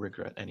you don't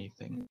regret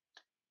anything.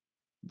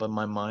 But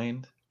my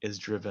mind is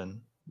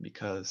driven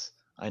because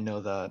I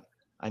know that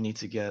I need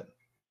to get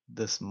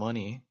this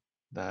money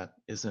that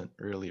isn't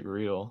really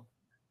real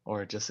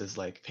or just is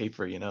like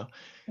paper,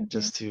 Mhm.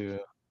 just to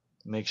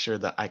make sure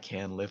that I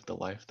can live the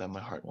life that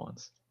my heart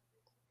wants.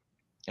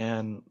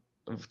 And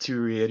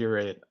to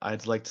reiterate,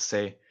 I'd like to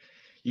say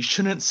you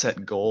shouldn't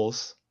set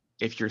goals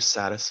if you're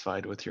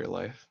satisfied with your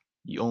life.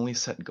 You only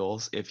set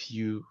goals if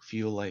you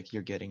feel like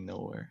you're getting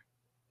nowhere.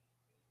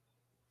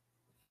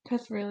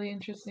 That's really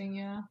interesting,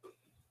 yeah.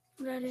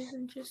 That is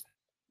interesting.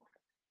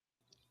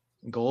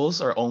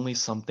 Goals are only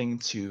something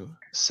to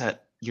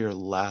set your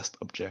last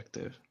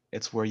objective.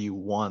 It's where you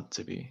want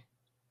to be.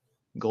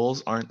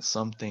 Goals aren't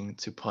something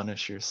to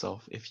punish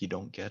yourself if you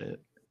don't get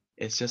it.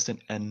 It's just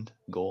an end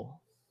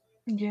goal.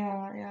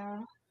 Yeah,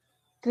 yeah.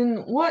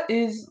 Then what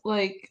is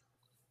like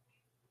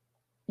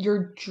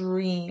your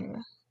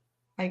dream,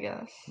 I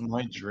guess?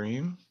 My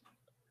dream?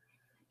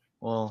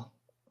 Well,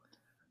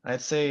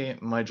 I'd say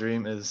my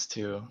dream is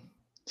to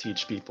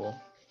teach people.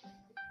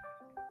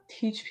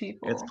 Teach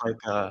It's people.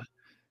 like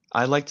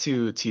I like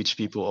to teach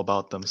people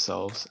about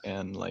themselves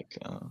and like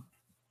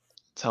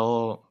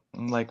tell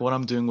like what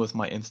I'm doing with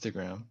my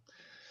Instagram.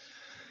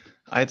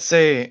 I'd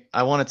say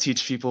I want to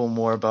teach people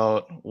more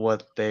about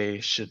what they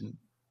should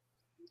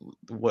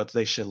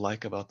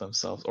like about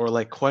themselves or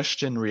like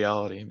question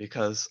reality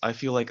because I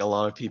feel like a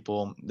lot of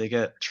people they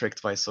get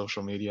tricked by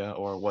social media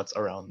or what's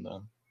around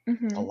them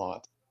a Mm-hmm.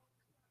 lot.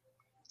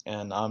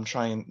 And I'm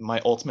trying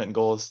my ultimate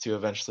goal is to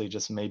eventually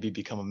just maybe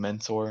become a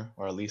mentor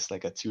or at least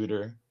like a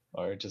tutor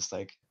or just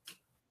like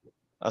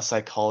a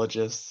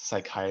psychologist,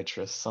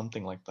 psychiatrist,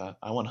 something like that.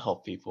 I want to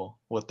help people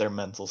with their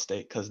mental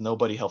state because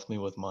nobody helped me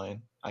with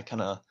mine. I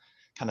kind of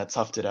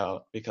toughed it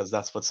out because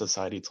that's what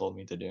society told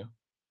me to do.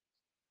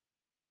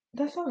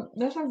 That's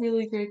a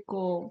really great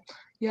goal.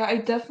 Yeah, I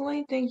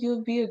definitely think you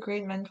would be a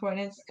great mentor, and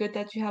it's good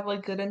that you have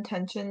like good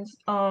intentions,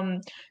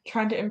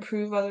 trying to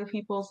improve other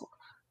people's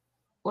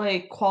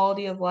like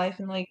quality of life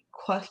and like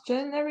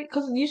question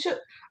because you should.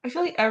 I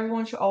feel like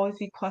everyone should always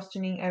be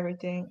questioning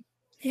everything.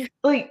 Yeah,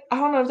 Like, I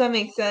don't know if that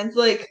makes sense.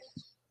 Like,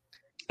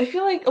 I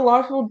feel like a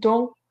lot of people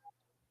don't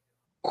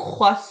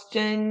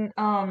question,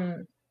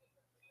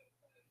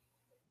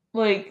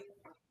 like,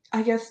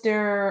 I guess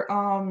their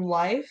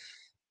life.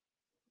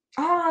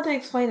 I don't know how to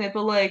explain it,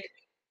 but like,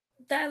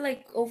 that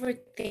like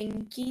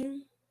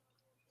overthinking.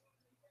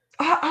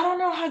 I don't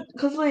know how,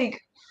 cause like,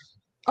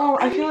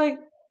 I I feel mean, like,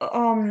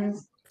 um,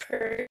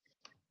 per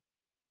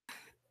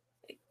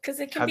because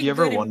it can Have be you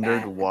ever good and wondered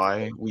bad.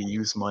 why we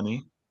use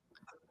money?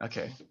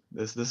 Okay,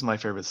 this is my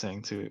favorite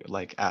thing to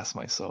like ask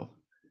myself.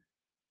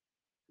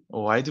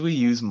 Why do we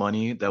use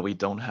money that we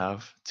don't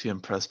have to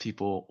impress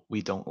people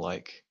we don't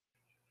like?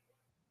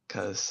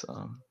 Because,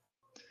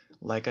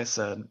 like I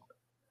said,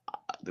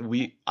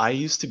 I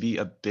used to be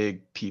a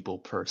big people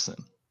person.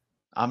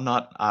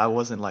 I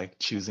wasn't like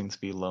choosing to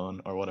be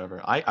alone or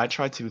whatever. I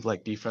try to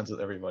like be friends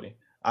with everybody.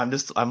 I'm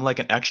like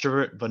an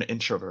extrovert but an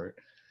introvert.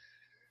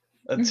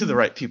 To the mhm.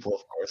 right people,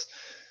 of course.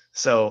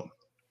 So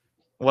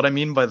what I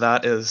mean by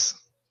that is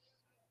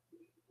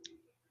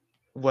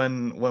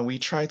when we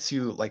try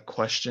to like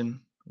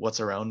question what's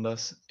around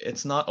us,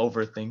 it's not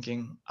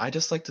overthinking. I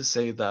just like to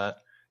say that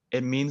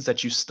it means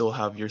that you still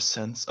have your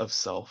sense of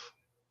self.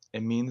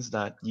 It means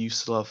that you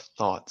still have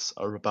thoughts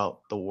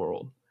about the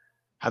world.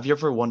 Have you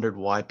ever wondered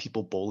why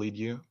people bullied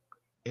you?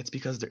 It's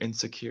because they're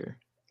insecure.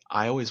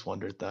 I always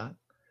wondered that.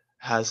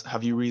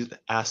 Have you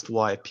asked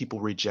why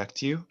people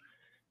reject you?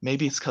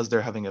 Maybe it's because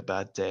they're having a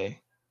bad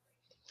day.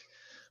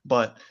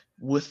 But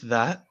with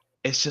that,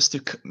 it's just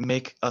to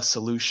make a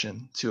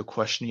solution to a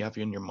question you have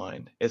in your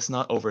mind. It's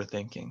not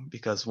overthinking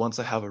because once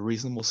I have a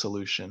reasonable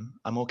solution,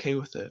 I'm okay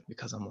with it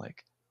because I'm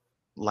like,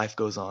 life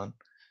goes on.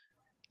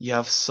 You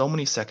have so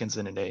many seconds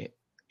in a day,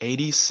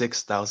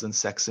 86,000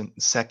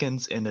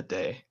 seconds in a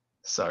day.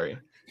 Sorry,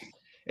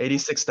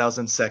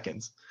 86,000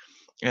 seconds.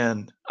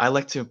 And I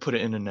like to put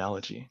it in an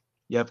analogy.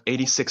 You have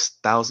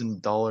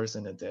 $86,000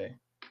 in a day.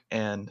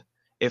 And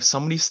if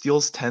somebody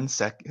steals 10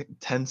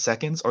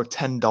 seconds or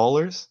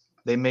 $10,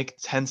 they make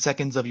 10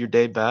 seconds of your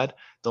day bad,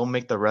 they'll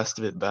make the rest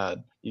of it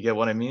bad. You get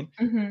what I mean?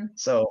 Mhm.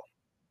 So,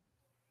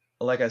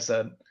 like I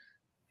said,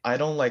 I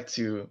don't like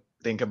to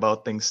think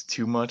about things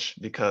too much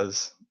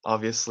because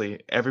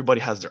obviously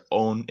everybody has their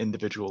own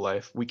individual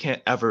life. We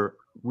can't ever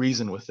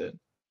reason with it,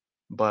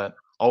 but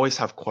always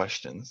have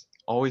questions.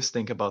 Always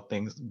think about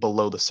things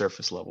below the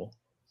surface level.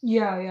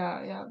 Yeah,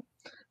 yeah, yeah.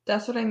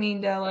 That's what I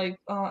mean that like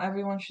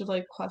everyone should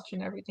like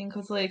question everything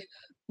because like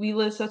we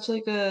live such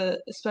like a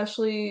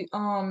especially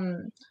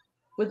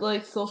with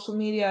like social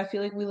media I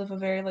feel like we live a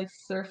very like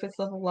surface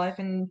level life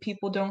and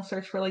people don't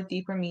search for like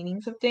deeper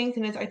meanings of things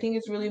and I think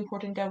it's really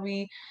important that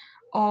we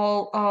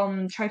all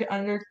try to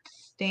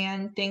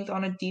understand things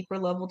on a deeper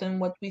level than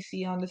what we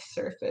see on the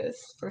surface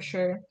for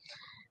sure.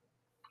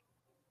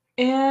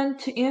 And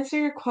to answer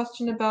your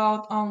question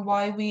about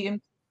why we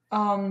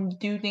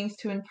do things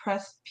to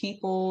impress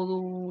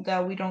people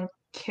that we don't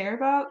care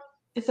about,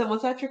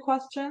 was that your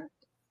question?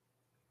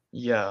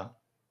 Yeah,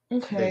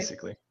 Okay.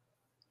 basically.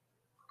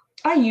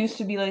 I used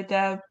to be like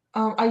that.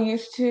 I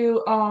used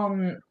to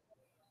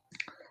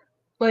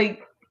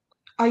like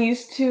I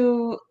used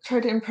to try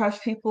to impress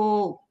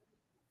people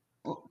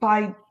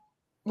by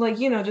like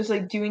just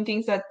like doing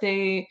things that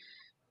they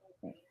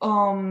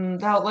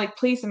that like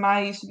please them.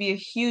 I used to be a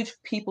huge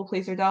people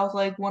pleaser. That was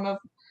like one of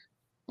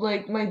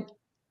like my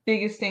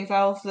biggest things.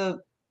 I was a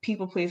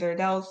people pleaser.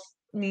 That was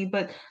me.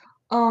 But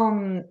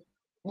um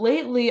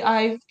lately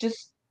I've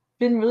just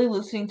been really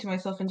listening to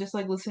myself and just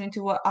like listening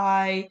to what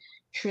I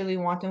truly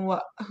want and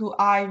what who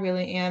I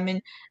really am.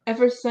 And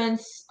ever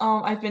since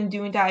I've been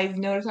doing that, I've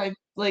noticed I've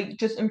like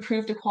just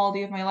improved the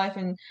quality of my life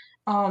and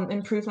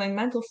improved my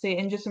mental state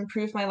and just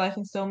improved my life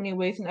in so many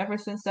ways. And ever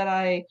since that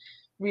I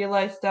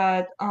realized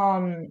that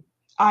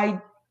I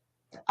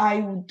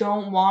I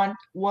don't want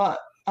what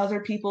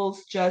other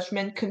people's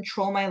judgment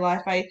control my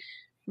life, I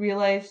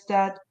realized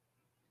that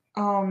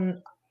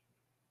um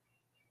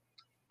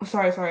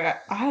sorry,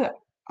 I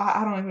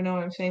don't even know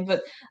what I'm saying,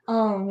 but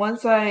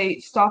once I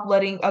stopped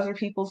letting other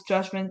people's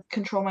judgment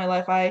control my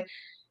life, I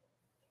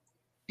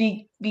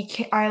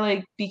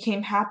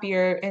became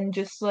happier and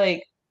just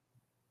like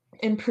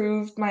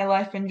improved my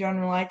life in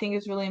general. I think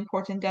it's really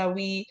important that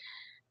we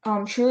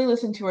truly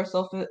listen to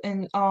ourselves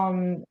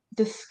and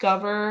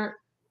discover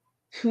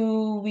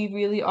who we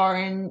really are,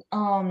 and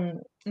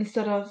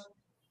instead of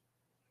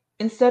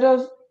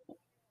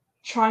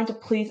trying to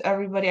please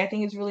everybody, I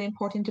think it's really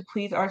important to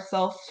please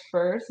ourselves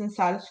first and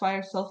satisfy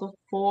ourselves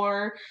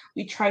before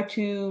we try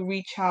to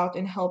reach out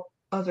and help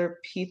other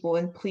people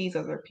and please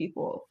other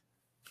people.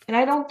 And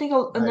I don't think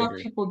I enough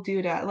agree. people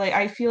do that. Like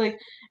I feel like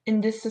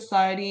in this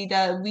society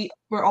that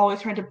we're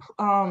always trying to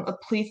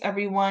please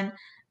everyone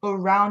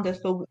around us,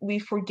 but we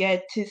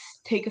forget to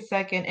take a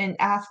second and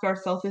ask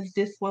ourselves: is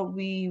this what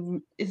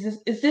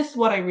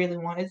I really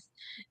want?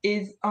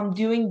 Is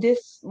doing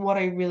this what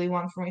I really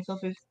want for myself?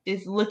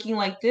 Is looking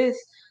like this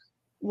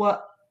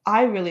what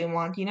I really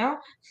want? You know.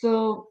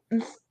 So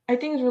I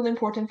think it's really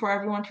important for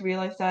everyone to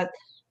realize that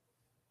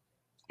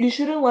you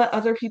shouldn't let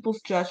other people's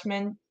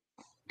judgment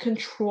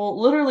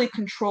literally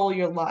control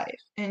your life.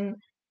 And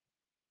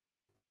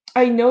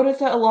I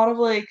noticed that a lot of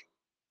like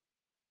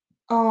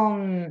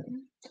um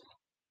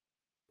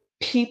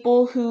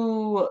people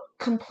who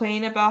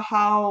complain about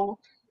how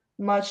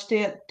much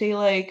they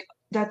like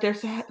that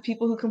there's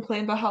people who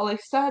complain about how like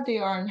sad they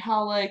are and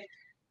how like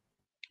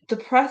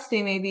depressed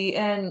they may be.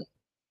 And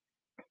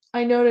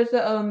I noticed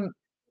that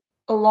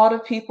a lot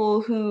of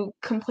people who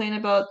complain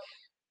about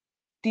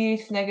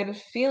these negative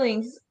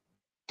feelings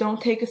don't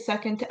take a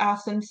second to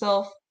ask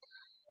themselves,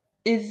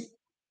 is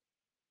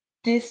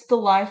this the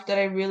life that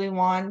I really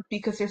want?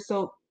 Because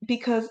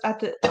at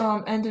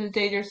the end of the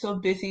day they're so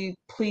busy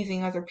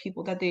pleasing other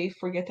people that they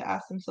forget to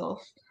ask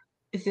themselves,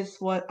 is this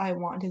what I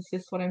want? Is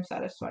this what I'm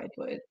satisfied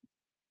with?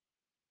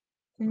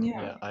 And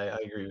yeah. Yeah, I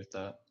agree with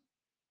that.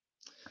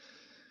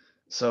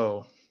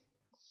 So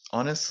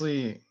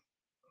honestly,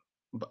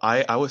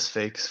 I was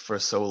fake for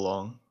so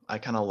long. I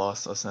kind of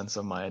lost a sense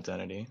of my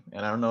identity,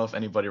 and I don't know if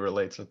anybody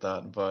relates with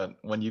that. But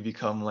when you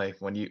become like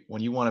when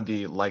you want to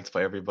be liked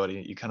by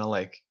everybody, you kind of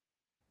like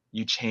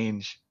you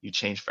change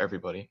for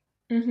everybody.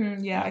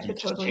 Yeah, You I you could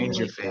just totally change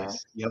your relate to that.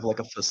 face. You have like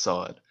a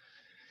facade.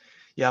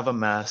 You have a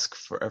mask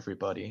for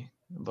everybody,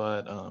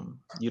 but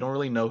you don't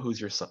really know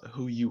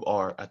who you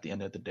are at the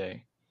end of the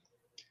day.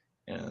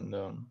 And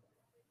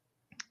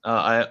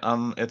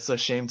it's a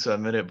shame to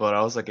admit it, but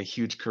I was like a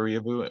huge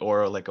Koreaboo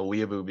or like a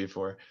weeaboo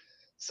before.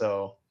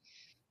 So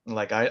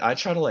like I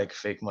try to like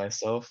fake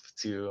myself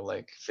to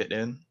like fit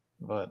in,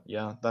 but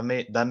yeah,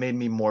 that made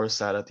me more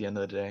sad at the end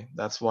of the day.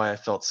 That's why I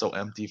felt so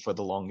empty for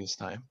the longest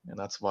time, and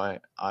that's why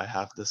I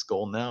have this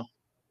goal now.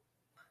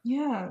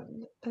 Yeah,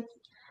 that's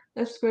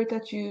that's great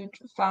that you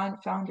found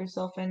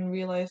yourself and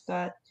realized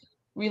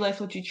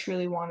what you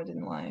truly wanted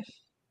in life.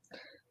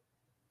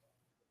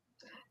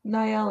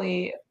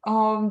 Nayeli,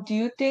 do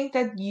you think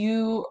that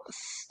you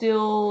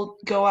still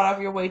go out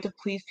of your way to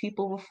please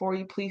people before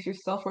you please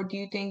yourself, or do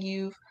you think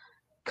you've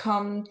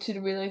come to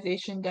the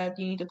realization that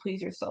you need to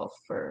please yourself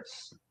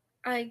first?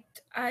 I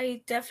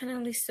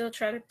definitely still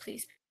try to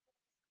please.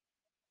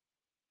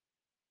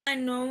 I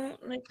know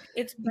like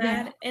it's Yeah.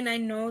 bad and I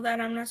know that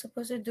I'm not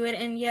supposed to do it,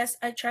 and yes,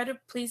 I try to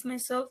please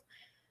myself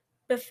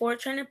before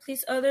trying to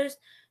please others,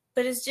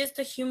 but it's just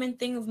a human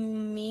thing of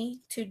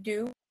me to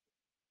do.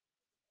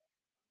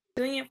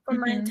 Doing it for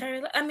my Mm-hmm.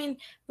 entire life. I mean,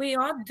 we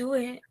all do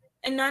it,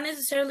 and not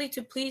necessarily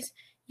to please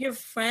your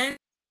friends,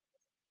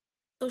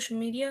 social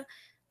media.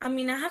 I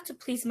mean, I have to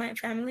please my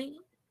family.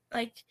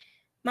 Like,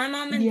 my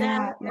mom and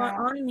dad Yeah, are yeah.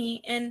 on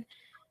me, and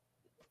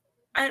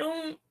I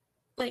don't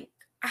like.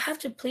 I have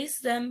to please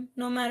them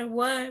no matter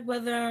what.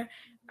 Whether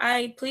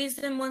I please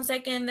them 1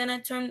 second and then I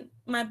turn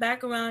my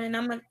back around and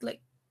I'm a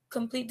like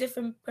complete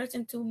different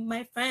person to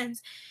my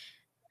friends.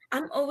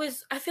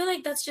 I feel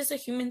like that's just a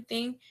human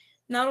thing,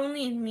 not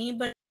only in me,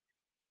 but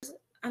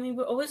I mean,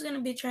 we're always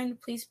gonna be trying to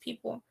please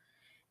people.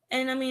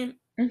 And I mean,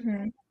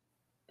 Mm-hmm.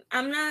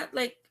 I'm not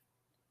like,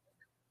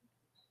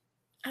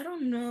 I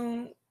don't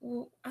know.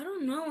 I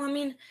don't know. I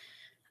mean,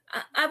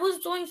 I was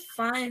doing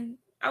fine.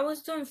 I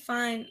was doing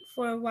fine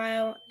for a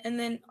while, and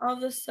then all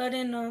of a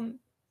sudden,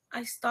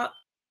 I stopped.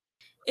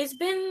 It's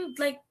been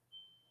like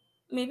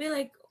maybe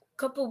like a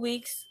couple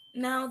weeks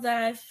now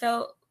that I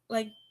felt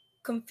like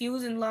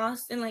confused and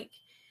lost and like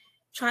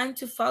trying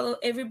to follow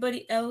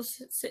everybody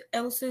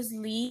else's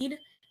lead.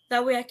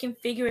 That way I can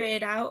figure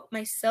it out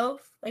myself,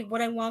 like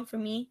what I want for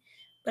me.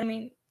 But I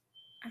mean,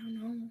 I don't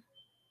know.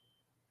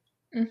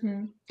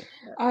 Mm-hmm.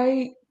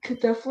 I could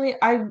definitely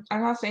I'm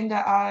not saying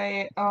that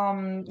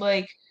I'm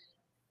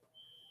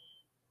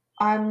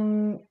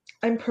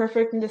I'm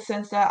perfect in the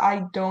sense that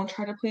I don't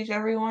try to please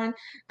everyone,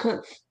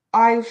 cause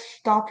I've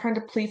stopped trying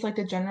to please like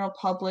the general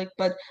public,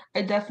 but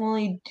I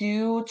definitely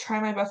do try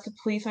my best to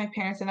please my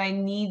parents, and I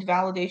need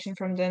validation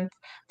from them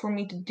for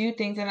me to do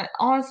things. And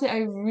honestly, I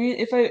really,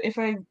 if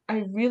I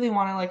really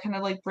want to like kind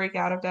of like break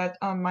out of that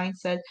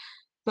mindset,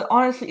 but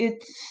honestly,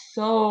 it's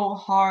so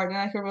hard, and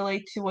I can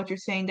relate to what you're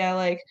saying that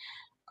like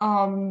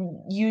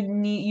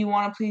you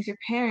want to please your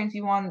parents,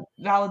 you want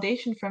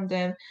validation from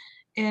them,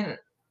 and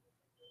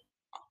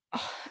I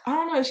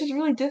don't know, it's just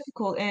really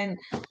difficult. And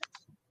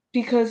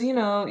because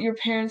your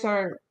parents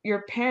are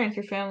your parents,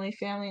 your family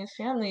is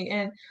family,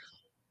 and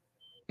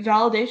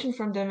validation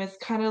from them is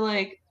kind of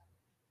like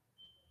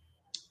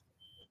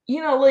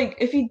like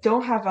if you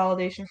don't have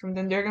validation from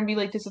them, they're gonna be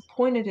like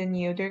disappointed in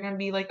you, they're gonna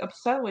be like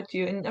upset with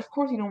you, and of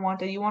course you don't want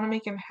that. You want to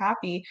make them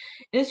happy,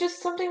 and it's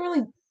just something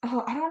really I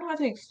don't know how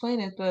to explain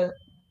it, but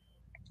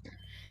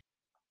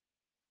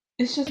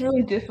it's just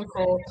really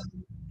difficult.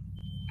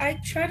 I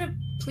try to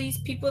please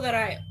people that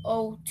I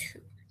owe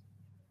to,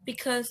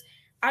 because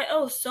I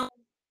owe so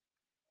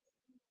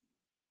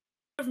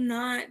have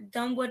not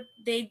done what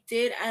they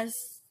did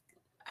as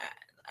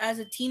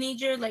a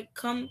teenager, like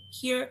come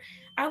here.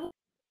 I would,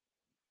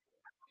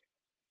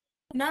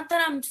 not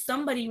that I'm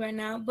somebody right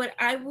now, but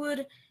I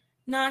would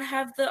not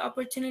have the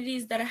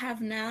opportunities that I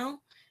have now.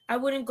 I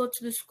wouldn't go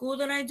to the school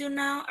that I do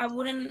now.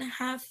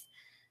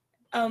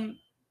 Um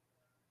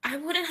I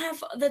wouldn't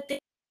have the thing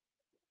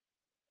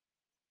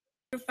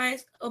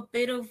sacrifice a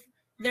bit of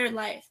their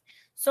life.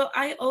 So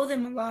I owe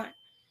them a lot.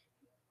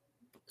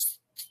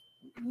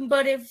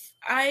 But if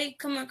I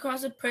come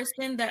across a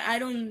person that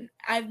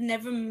I've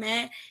never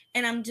met,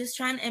 and I'm just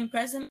trying to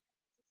impress them,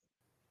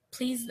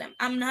 please them,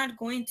 I'm not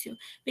going to,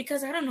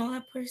 because I don't know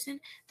that person.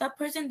 That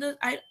person does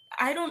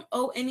I don't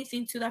owe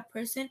anything to that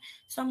person,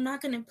 so I'm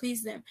not going to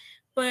please them.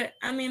 But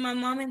I mean, my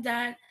mom and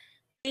dad,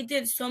 they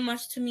did so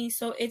much to me,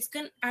 so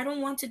I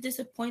don't want to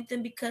disappoint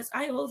them because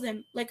I owe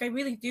them, like I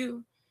really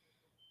do,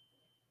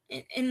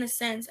 in a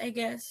sense, I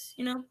guess,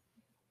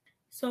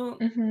 so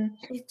Hmm.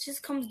 it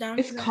just comes down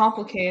It's to that.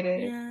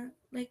 complicated. Yeah,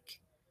 like,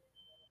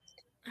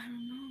 I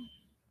don't know.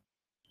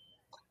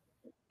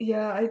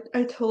 Yeah,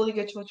 I totally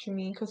get what you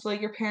mean, because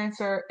like your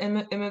parents are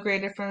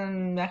immigrated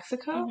from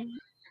Mexico Hmm.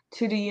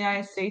 to the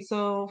United States,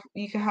 so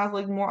you can have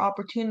like more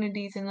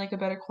opportunities and like a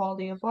better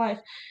quality of life.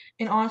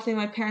 And honestly,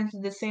 my parents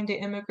did the same. They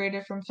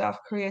immigrated from South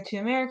Korea to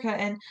America,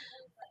 and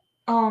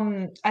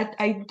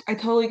I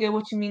totally get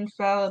what you mean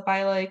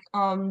by like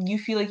you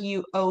feel like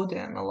you owe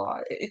them a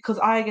lot, because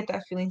I get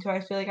that feeling too.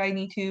 I feel like I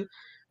need to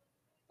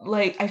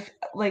like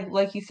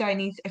you said,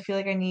 I feel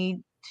like I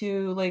need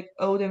to like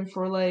owe them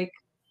for like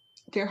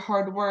their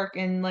hard work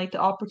and like the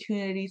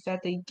opportunities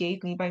that they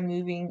gave me by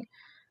moving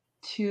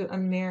to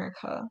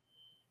America.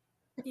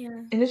 Yeah,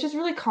 And it's just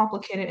really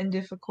complicated and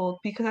difficult,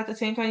 because at the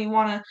same time you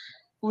want to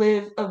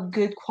live a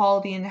good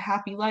quality and a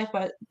happy life,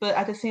 but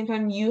at the same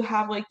time you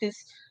have like this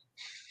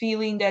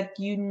feeling that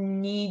you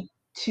need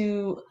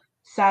to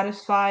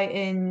satisfy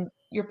in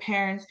your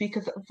parents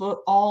because of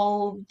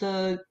all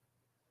the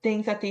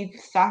things that they've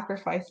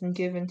sacrificed and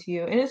given to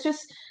you. And it's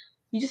just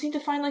you just need to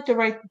find like the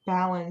right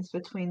balance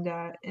between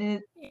that. And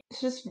it's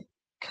just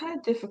kind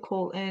of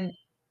difficult, and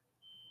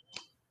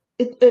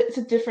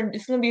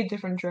it's gonna be a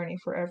different journey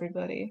for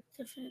everybody.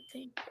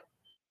 definitely.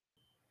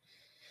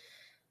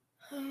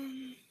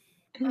 Um,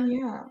 And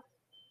yeah.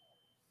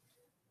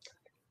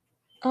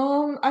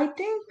 I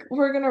think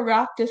we're gonna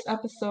wrap this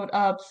episode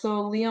up.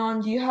 So,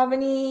 Leon, do you have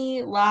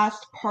any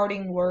last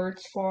parting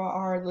words for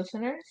our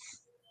listeners?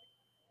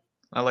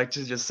 I like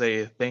to just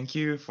say thank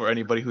you for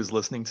anybody who's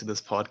listening to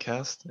this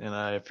podcast, and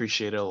I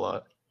appreciate it a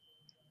lot.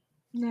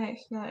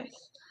 Nice, nice.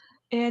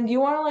 And do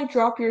you want to like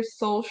drop your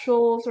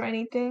socials or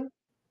anything?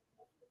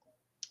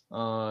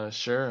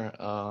 Sure.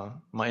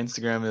 My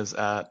Instagram is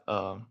at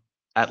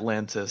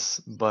Atlantis,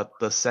 but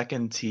the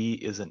second T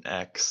is an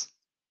X.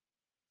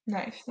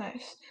 Nice,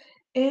 nice.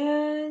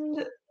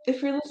 And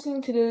if you're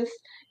listening to this,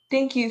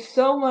 thank you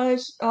so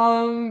much.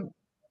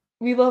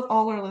 We love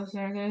all our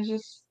listeners, and it's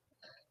just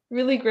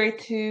really great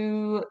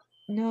to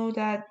know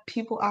that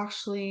people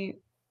actually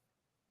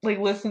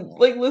listen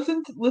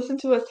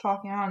to us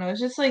talking. I don't know. It's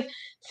just like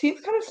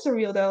seems kind of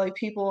surreal that like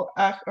people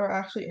are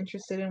actually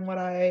interested in what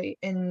I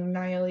and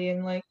Nayeli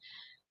and like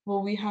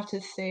what we have to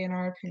say in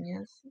our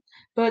opinions.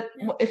 But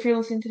yeah, if you're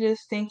listening to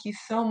this, thank you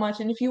so much.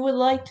 And if you would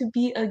like to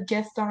be a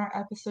guest on our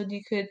episode,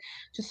 you could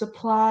just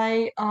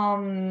apply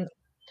to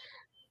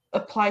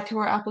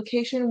our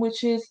application,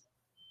 which is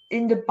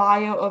in the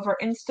bio of our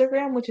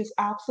Instagram, which is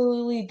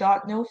absolutely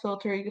dot no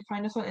filter. You can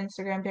find us on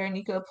Instagram there, and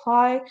you can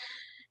apply.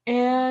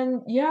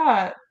 And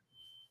yeah,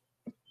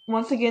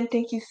 once again,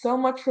 thank you so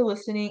much for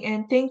listening,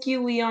 and thank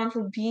you, Leon,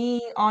 for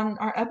being on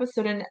our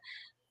episode and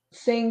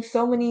saying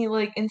so many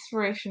like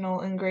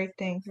inspirational and great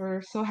things.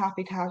 We're so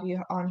happy to have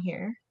you on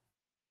here.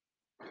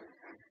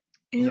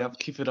 And Yep,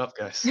 keep it up,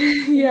 guys.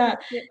 yeah,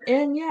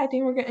 and yeah, I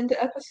think we're gonna end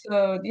the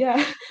episode.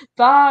 Yeah,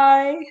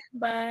 bye,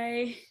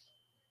 bye.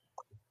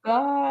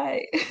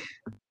 bye.